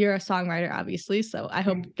 So you're a songwriter, obviously. So I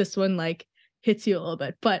hope this one like hits you a little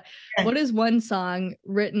bit. But Yeah. what is one song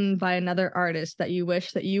written by another artist that you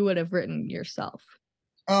wish that you would have written yourself?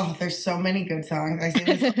 Oh, there's so many good songs. I say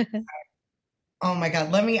this. Oh my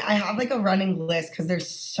God. I have like a running list because they're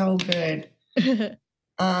so good.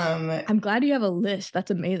 Um, I'm glad you have a list.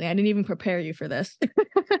 That's amazing. I didn't even prepare you for this.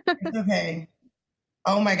 it's okay.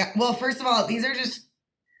 Oh my God. Well, first of all, these are just,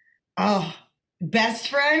 oh, Best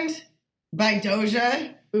Friend by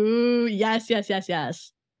Doja. Ooh, yes, yes, yes,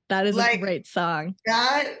 yes. That is a Like, great song.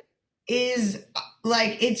 that is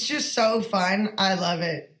like, it's just so fun. I love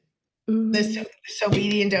it. This Ooh,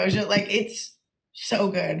 Saweetie and Doja, like, it's so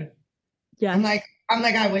good. I'm yes. like, I'm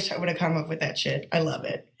like, I wish I would have come up with that shit. I love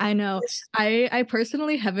it. I know. I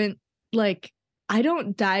personally haven't like I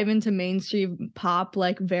don't dive into mainstream pop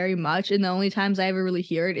like very much, and the only times I ever really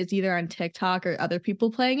hear it is either on TikTok or other people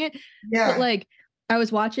playing it. But Yeah. like I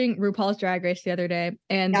was watching RuPaul's Drag Race the other day,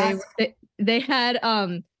 and Yes. they had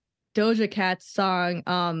Doja Cat's song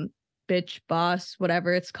Bitch Boss,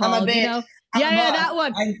 whatever it's I'm a called, bitch. I'm Yeah, a yeah, boss. that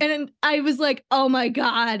one. And then I was like, oh my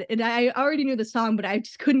God. And I already knew the song, but I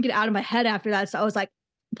just couldn't get it out of my head after that. So I was like,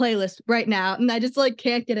 playlist right now. And I just like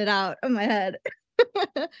can't get it out of my head.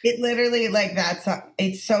 It literally like that's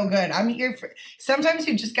it's so good. I'm here for sometimes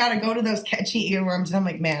you just gotta go to those catchy earworms and I'm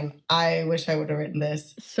like, man, I wish I would have written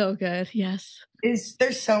this. So good. Yes.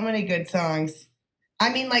 There's so many good songs.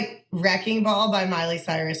 I mean like Wrecking Ball by Miley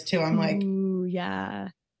Cyrus too. I'm like, Ooh, yeah.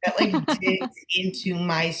 that like digs into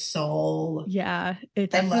my soul. Yeah,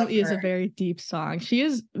 it I love definitely is her. a very deep song. She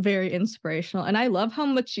is very inspirational. And I love how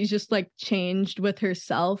much she's just like changed with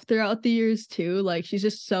herself throughout the years too. Like she's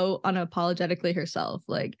just so unapologetically herself.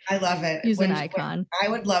 Like I love it. she's an icon. I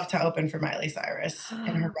would love to open for Miley Cyrus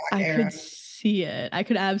in her rock I era. could see it. I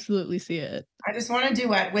could absolutely see it. I just want to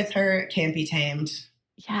duet with her, Can't Be Tamed.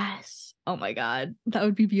 Yes. Oh my God. That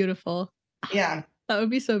would be beautiful. Yeah. That would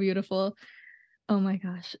be so beautiful. Oh my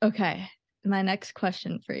gosh. Okay. My next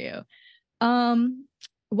question for you. Um,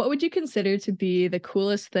 what would you consider to be the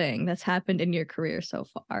coolest thing that's happened in your career so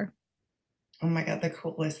far? Oh my God, the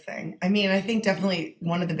coolest thing. I mean, I think definitely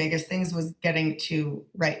one of the biggest things was getting to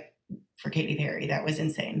write for Katy Perry. That was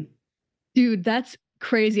insane. Dude, that's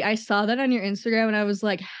crazy. I saw that on your Instagram and I was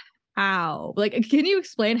like, How? Like, can you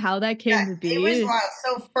explain how that came to It was be? wild.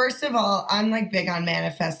 So first of all, I'm like big on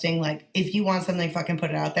manifesting. Like, if you want something, fucking put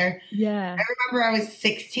it out there. Yeah. I remember I was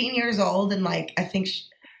 16 years old and like I think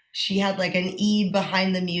she had like an E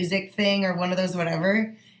behind the music thing or one of those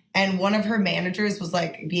whatever. And one of her managers was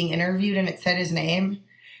like being interviewed and it said his name.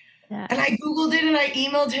 And I Yes. Googled it and I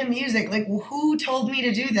emailed him music. Like, who told me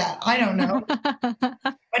to do that? I don't know.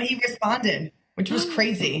 But he responded, which was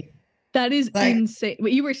crazy. That is Like, insane.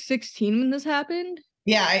 Wait, you were 16 when this happened?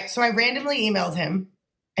 yeah, so I randomly emailed him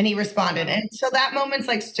and he responded. Wow. And so that moment's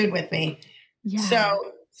like stood with me. Yeah.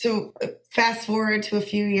 So fast forward to a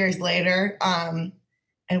few years later, and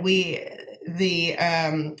the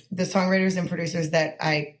songwriters and producers that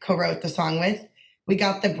I co-wrote the song with, we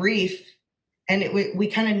got the brief, and we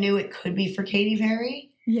kind of knew it could be for Katy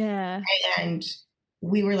Perry, Yeah. and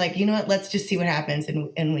we were like, you know what, let's just see what happens,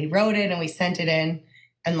 and we wrote it and we sent it in,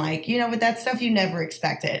 and like, you know, with that stuff, you never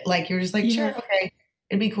expect it. Like, you're just like, sure, Yeah. okay,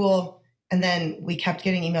 it'd be cool. And then we kept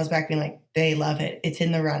getting emails back being like, they love it. It's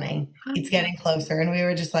in the running. It's getting closer. And we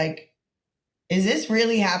were just like, is this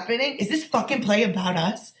really happening? Is this fucking play about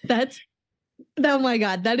us? That's, oh my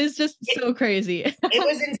God, that is just so crazy. It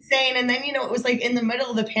was insane. And then, you know, it was like in the middle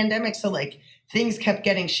of the pandemic. So like things kept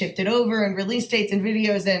getting shifted over and release dates and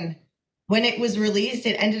videos. And when it was released,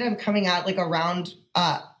 it ended up coming out like around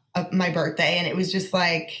my birthday. And it was just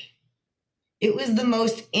like, it was the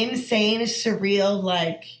most insane, surreal,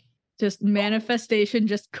 like, Just manifestation,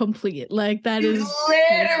 just complete. Like, that dude, is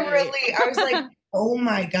literally, I was like, oh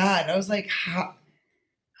my God. I was like, how?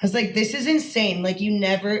 I was like, this is insane. Like, you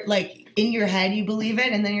never, like, in your head, you believe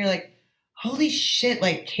it. And then you're like, holy shit.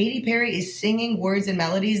 Like, Katy Perry is singing words and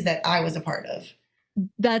melodies that I was a part of.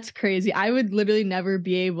 that's crazy. I would literally never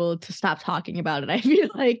be able to stop talking about it. I feel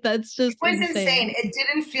like that's It just was insane. insane. It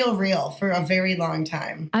didn't feel real for a very long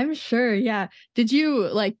time. I'm sure, yeah. Did you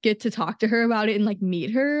like get to talk to her about it and like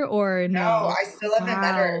meet her or No, no? I still haven't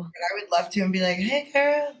met her, Wow. but I would love to and be like, hey,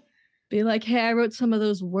 girl. Be like, hey, I wrote some of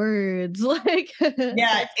those words. Like, Yeah,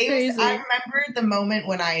 that's it was, I crazy. remember the moment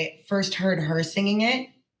when I first heard her singing it.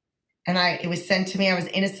 And it was sent to me. I was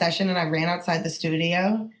in a session and I ran outside the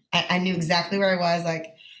studio. I knew exactly where I was. Like,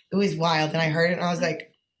 it was wild. And I heard it and I was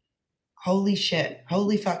like, holy shit,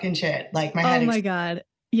 holy fucking shit. Like, my Oh head my exploded. God.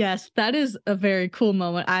 Yes, that is a very cool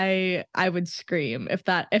moment. I would scream if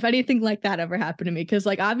anything like that ever happened to me. Cause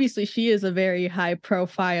like obviously she is a very high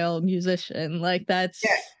profile musician. Like Yeah, that's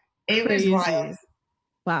it was wild. crazy.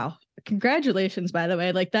 Wow. Congratulations, by the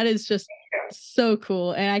way. Like that is just so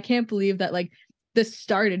cool. And I can't believe that like this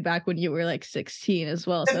started back when you were like 16 as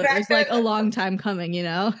well. The So it fact was like that, a long time coming, you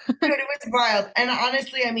know? dude, it was wild. And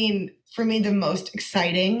honestly, I mean, for me, the most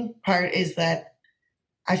exciting part is that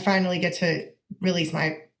I finally get to release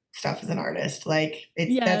my stuff as an artist. Like, that's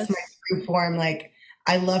my Yes. true form. Like,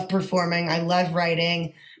 I love performing. I love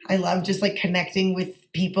writing. I love just like connecting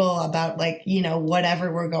with people about like, you know,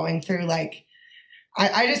 whatever we're going through. Like,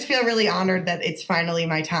 I just feel really honored that it's finally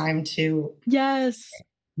my time to Yes.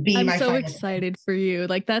 be I'm my so final. excited for you.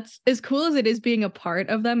 Like that's as cool as it is being a part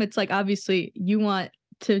of them. It's like obviously you want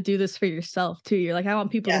to do this for yourself too. You're like, I want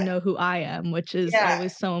people to Yeah. know who I am, which is Yeah.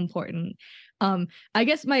 always so important. I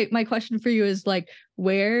guess my question for you is like,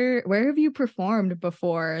 where have you performed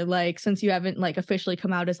before? Like since you haven't like officially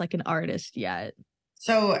come out as like an artist yet.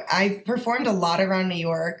 So I've performed a lot around New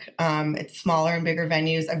York. It's smaller and bigger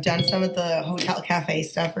venues. I've done some of the hotel cafe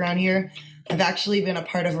stuff around here. I've actually been a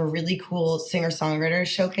part of a really cool singer-songwriter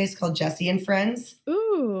showcase called Jessie and Friends.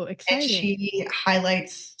 Ooh, And exciting. she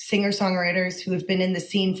highlights singer-songwriters who have been in the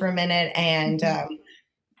scene for a minute. And, Mhm.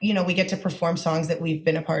 you know, we get to perform songs that we've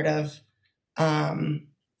been a part of.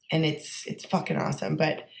 And it's fucking awesome.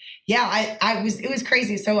 But yeah, it was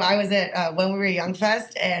crazy. So I was at When We Were Young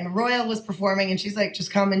Fest and Royal was performing and she's like,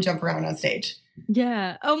 just come and jump around on stage.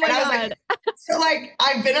 Yeah. Oh my And I was like, God. so like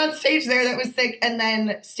I've been on stage there, that was sick. And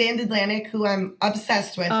then Stand Atlantic, who I'm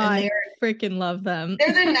obsessed with, Oh, and I freaking love them.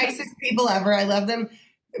 they're the nicest people ever. I love them.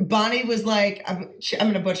 Bonnie was like, I'm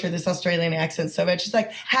going to butcher this Australian accent so bad. She's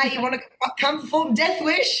like, "Hey, you want to come perform Death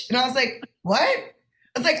Wish?" And I was like, "What?"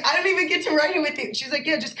 I was like, "I don't even get to write it with you." She's like,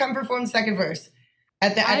 "Yeah, just come perform the second verse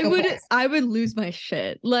at the Echo Place." I would lose my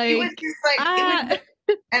shit. It was Like just like it was.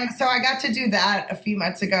 ah And so I got to do that a few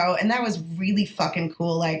months ago, and that was really fucking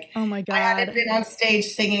cool. Like, oh my I hadn't God. been on stage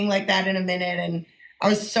singing like that in a minute, and I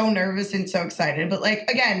was so nervous and so excited. But like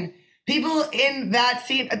again, people in that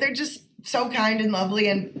scene, they're just so kind and lovely.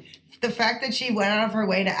 And the fact that she went out of her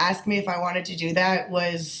way to ask me if I wanted to do that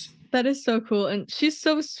was That is so cool. And she's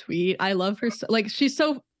so sweet. I love her so like she's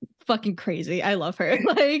so fucking crazy. I love her.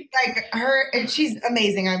 Like her, and she's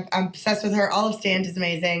amazing. I'm obsessed with her. All of Stand is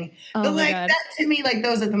amazing. oh But my like God. that to me, like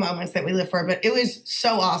those are the moments that we live for. But it was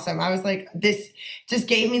so awesome. I was like, this just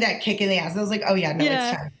gave me that kick in the ass. I was like, oh yeah, no, it's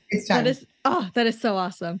Yeah. time. It's That time. is that is so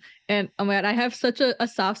awesome. And oh my God, I have such a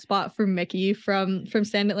soft spot for Mickey from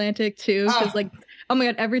Stand Atlantic too. Cause Oh, like, oh my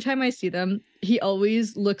God, every time I see them, he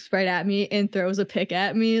always looks right at me and throws a pick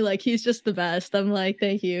at me. Like he's just the best. I'm like,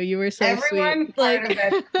 thank you. You were so sweet. everyone part Like of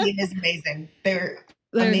that team is amazing. They're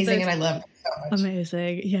they're amazing, and I love them so much.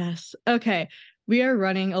 amazing. Yes. Okay. We are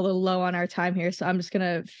running a little low on our time here, so I'm just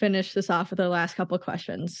gonna finish this off with the last couple of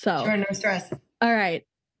questions. So, Sure, no stress. all right.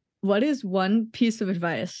 What is one piece of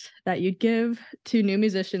advice that you'd give to new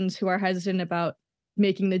musicians who are hesitant about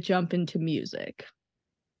making the jump into music?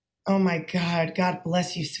 Oh my God. God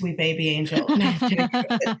bless you, sweet baby angel. No, I'm kidding.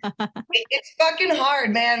 It's fucking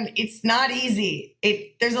hard, man. It's not easy.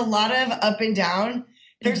 There's a lot of up and down.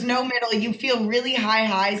 There's no middle. You feel really high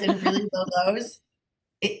highs and really low lows.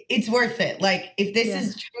 It's worth it. Like if this Yeah.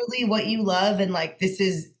 is truly what you love and like this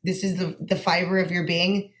is the fiber of your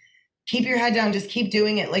being, keep your head down. Just keep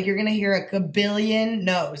doing it. Like you're gonna hear a billion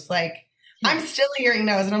no's. Like I'm Yes. still hearing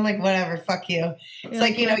no's, and I'm like, whatever, fuck you. It's You're like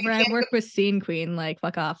like, you whatever. I've can't go. worked with Scene Queen. Like,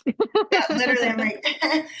 fuck off. Yeah, literally, I'm like,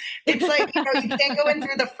 it's like you can't go in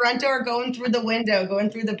through the front door, going through the window, going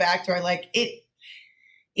through the back door. Like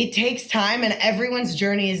it takes time, and everyone's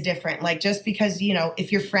journey is different. Like just because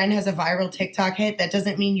if your friend has a viral TikTok hit, that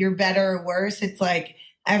doesn't mean you're better or worse. It's like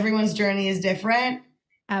everyone's journey is different.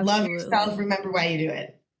 Love yourself. Absolutely. Remember why you do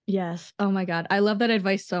it. Yes. Oh my God. I love that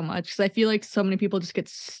advice so much because I feel like so many people just get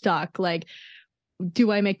stuck. Like,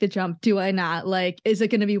 do I make the jump? Do I not? Like, is it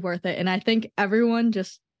going to be worth it? And I think everyone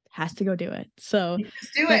just has to go do it. So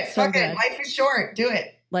Just do it. that's so Fuck it. good. Life is short. Do it.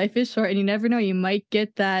 Life is short and you never know. You might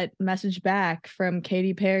get that message back from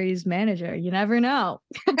Katy Perry's manager. You never know.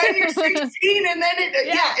 And you're 16, and then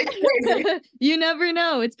it's crazy. You never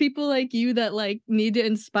know. It's people like you that like need to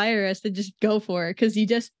inspire us to just go for it because you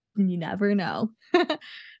never know.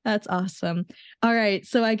 That's awesome. All right.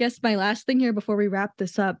 So I guess my last thing here before we wrap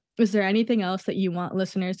this up, is there anything else that you want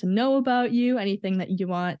listeners to know about you? Anything that you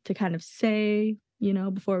want to kind of say,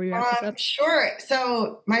 before we wrap this up? Sure.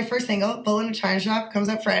 So my first single, "Bull in a China Shop," comes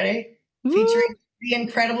up Friday, Woo! featuring the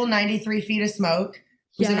incredible 93 Feet of Smoke,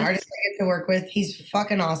 who's an artist Yes. I get to work with. He's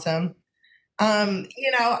fucking awesome. I'm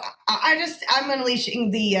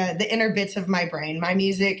unleashing the inner bits of my brain. My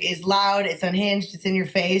music is loud, it's unhinged, it's in your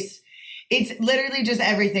face. It's literally just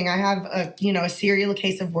everything. I have a serial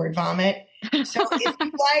case of word vomit. So if you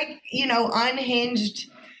like, unhinged,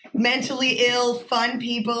 mentally ill, fun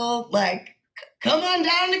people, like come on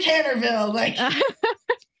down to Canterville. Like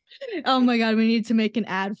Oh my God, we need to make an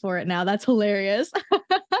ad for it now. That's hilarious.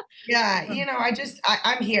 yeah,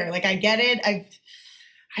 I'm here. Like I get it.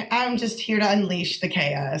 I'm just here to unleash the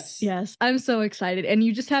chaos. Yes, I'm so excited. And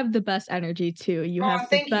you just have the best energy too. You have the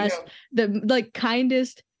Thank you. best, the like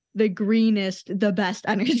kindest, the greenest, the best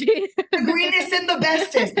energy. The greenest and the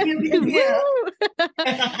bestest. Yeah.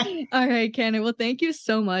 All right, Cannon. Well, thank you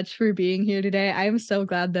so much for being here today. I am so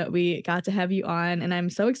glad that we got to have you on, and I'm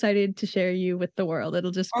so excited to share you with the world.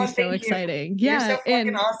 It'll just be so Thank you. exciting. You're so Yeah,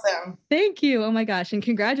 fucking awesome. thank you. Oh my gosh. And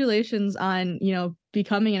congratulations on,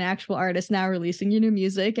 becoming an actual artist now, releasing your new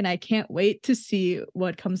music. And I can't wait to see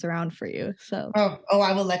what comes around for you. So,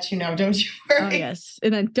 I will let you know. Don't you worry. oh, yes.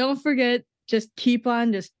 And then don't forget, just keep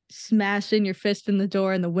on just smashing your fist in the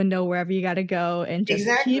door and the window, wherever you got to go. And just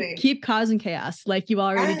keep causing chaos like you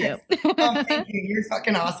already do. Thank you. You're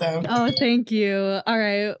fucking awesome. Oh, thank you. All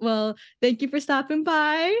right. Well, thank you for stopping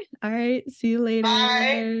by. All right. See you later.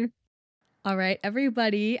 Bye. All right,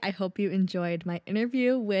 everybody. I hope you enjoyed my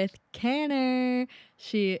interview with Canner.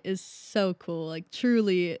 She is so cool, like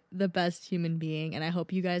truly the best human being. And I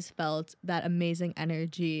hope you guys felt that amazing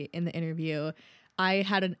energy in the interview. I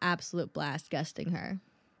had an absolute blast guesting her.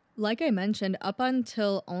 Like I mentioned, up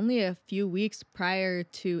until only a few weeks prior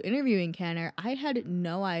to interviewing Canner, I had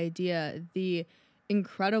no idea the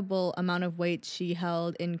incredible amount of weight she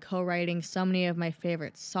held in co-writing so many of my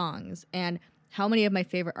favorite songs. And how many of my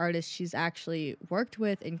favorite artists she's actually worked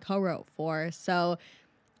with and co-wrote for. So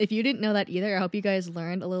if you didn't know that either, I hope you guys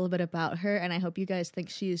learned a little bit about her, and I hope you guys think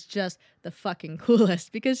she's just the fucking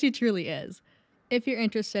coolest, because she truly is. If you're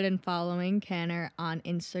interested in following Canner on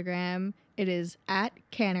Instagram, it is at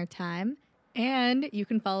CannerTime, and you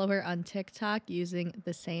can follow her on TikTok using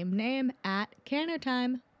the same name, at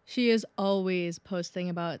CannerTime. She is always posting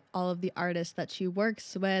about all of the artists that she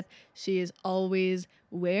works with. She is always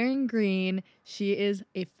wearing green. She is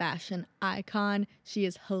a fashion icon. She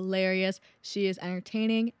is hilarious. She is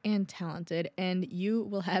entertaining and talented, and you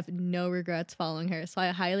will have no regrets following her. So I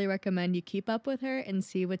highly recommend you keep up with her and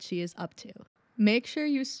see what she is up to. Make sure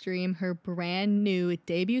you stream her brand new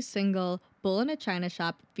debut single, Bull in a China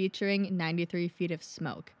Shop, featuring 93 Feet of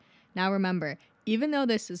Smoke. Now remember, even though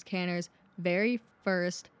this is Canner's very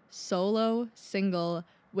first solo single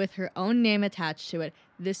with her own name attached to it,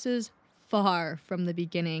 this is far from the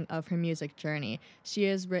beginning of her music journey. She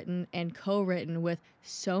has written and co-written with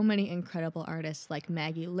so many incredible artists like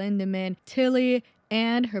Maggie Lindemann, Tilly,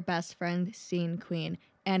 and her best friend, Scene Queen.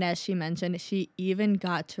 And as she mentioned, she even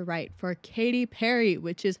got to write for Katy Perry,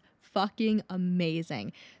 which is fucking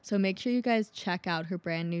amazing. So make sure you guys check out her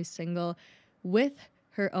brand new single with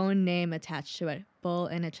her own name attached to it, Bull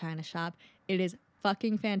in a China Shop. It is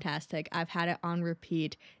fucking fantastic. I've had it on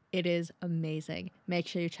repeat. It is amazing. Make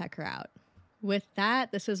sure you check her out. With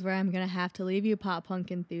that, this is where I'm going to have to leave you, pop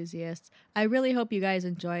punk enthusiasts. I really hope you guys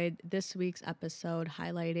enjoyed this week's episode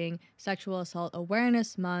highlighting Sexual Assault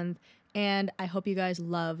Awareness Month, and I hope you guys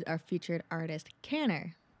loved our featured artist,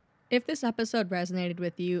 Canner. If this episode resonated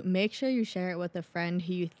with you, make sure you share it with a friend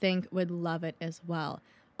who you think would love it as well.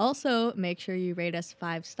 Also, make sure you rate us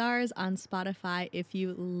 5 stars on Spotify if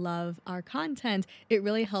you love our content. It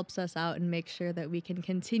really helps us out and makes sure that we can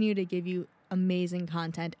continue to give you amazing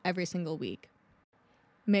content every single week.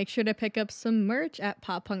 Make sure to pick up some merch at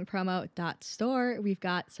poppunkpromo.store. We've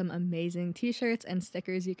got some amazing t-shirts and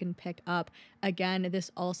stickers you can pick up. Again, this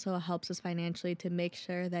also helps us financially to make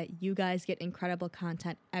sure that you guys get incredible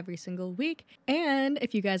content every single week. And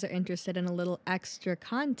if you guys are interested in a little extra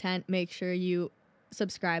content, make sure you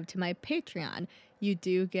subscribe to my Patreon. You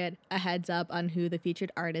do get a heads up on who the featured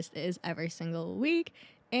artist is every single week,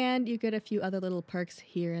 and you get a few other little perks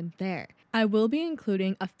here and there. I will be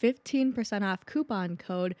including a 15% off coupon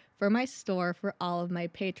code for my store for all of my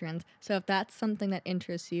patrons. So if that's something that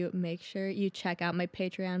interests you, make sure you check out my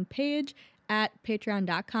Patreon page at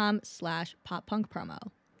patreon.com/poppunkpromo.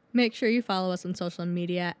 Make sure you follow us on social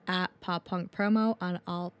media at Pop Punk Promo on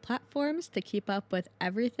all platforms to keep up with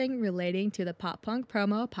everything relating to the Pop Punk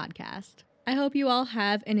Promo podcast. I hope you all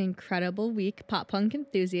have an incredible week, pop punk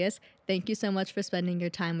enthusiasts. Thank you so much for spending your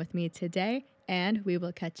time with me today, and we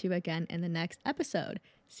will catch you again in the next episode.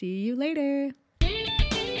 See you later.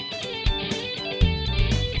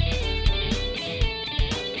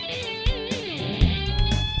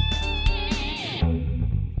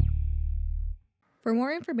 For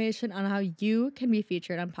more information on how you can be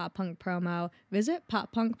featured on Pop Punk Promo, visit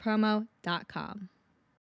poppunkpromo.com.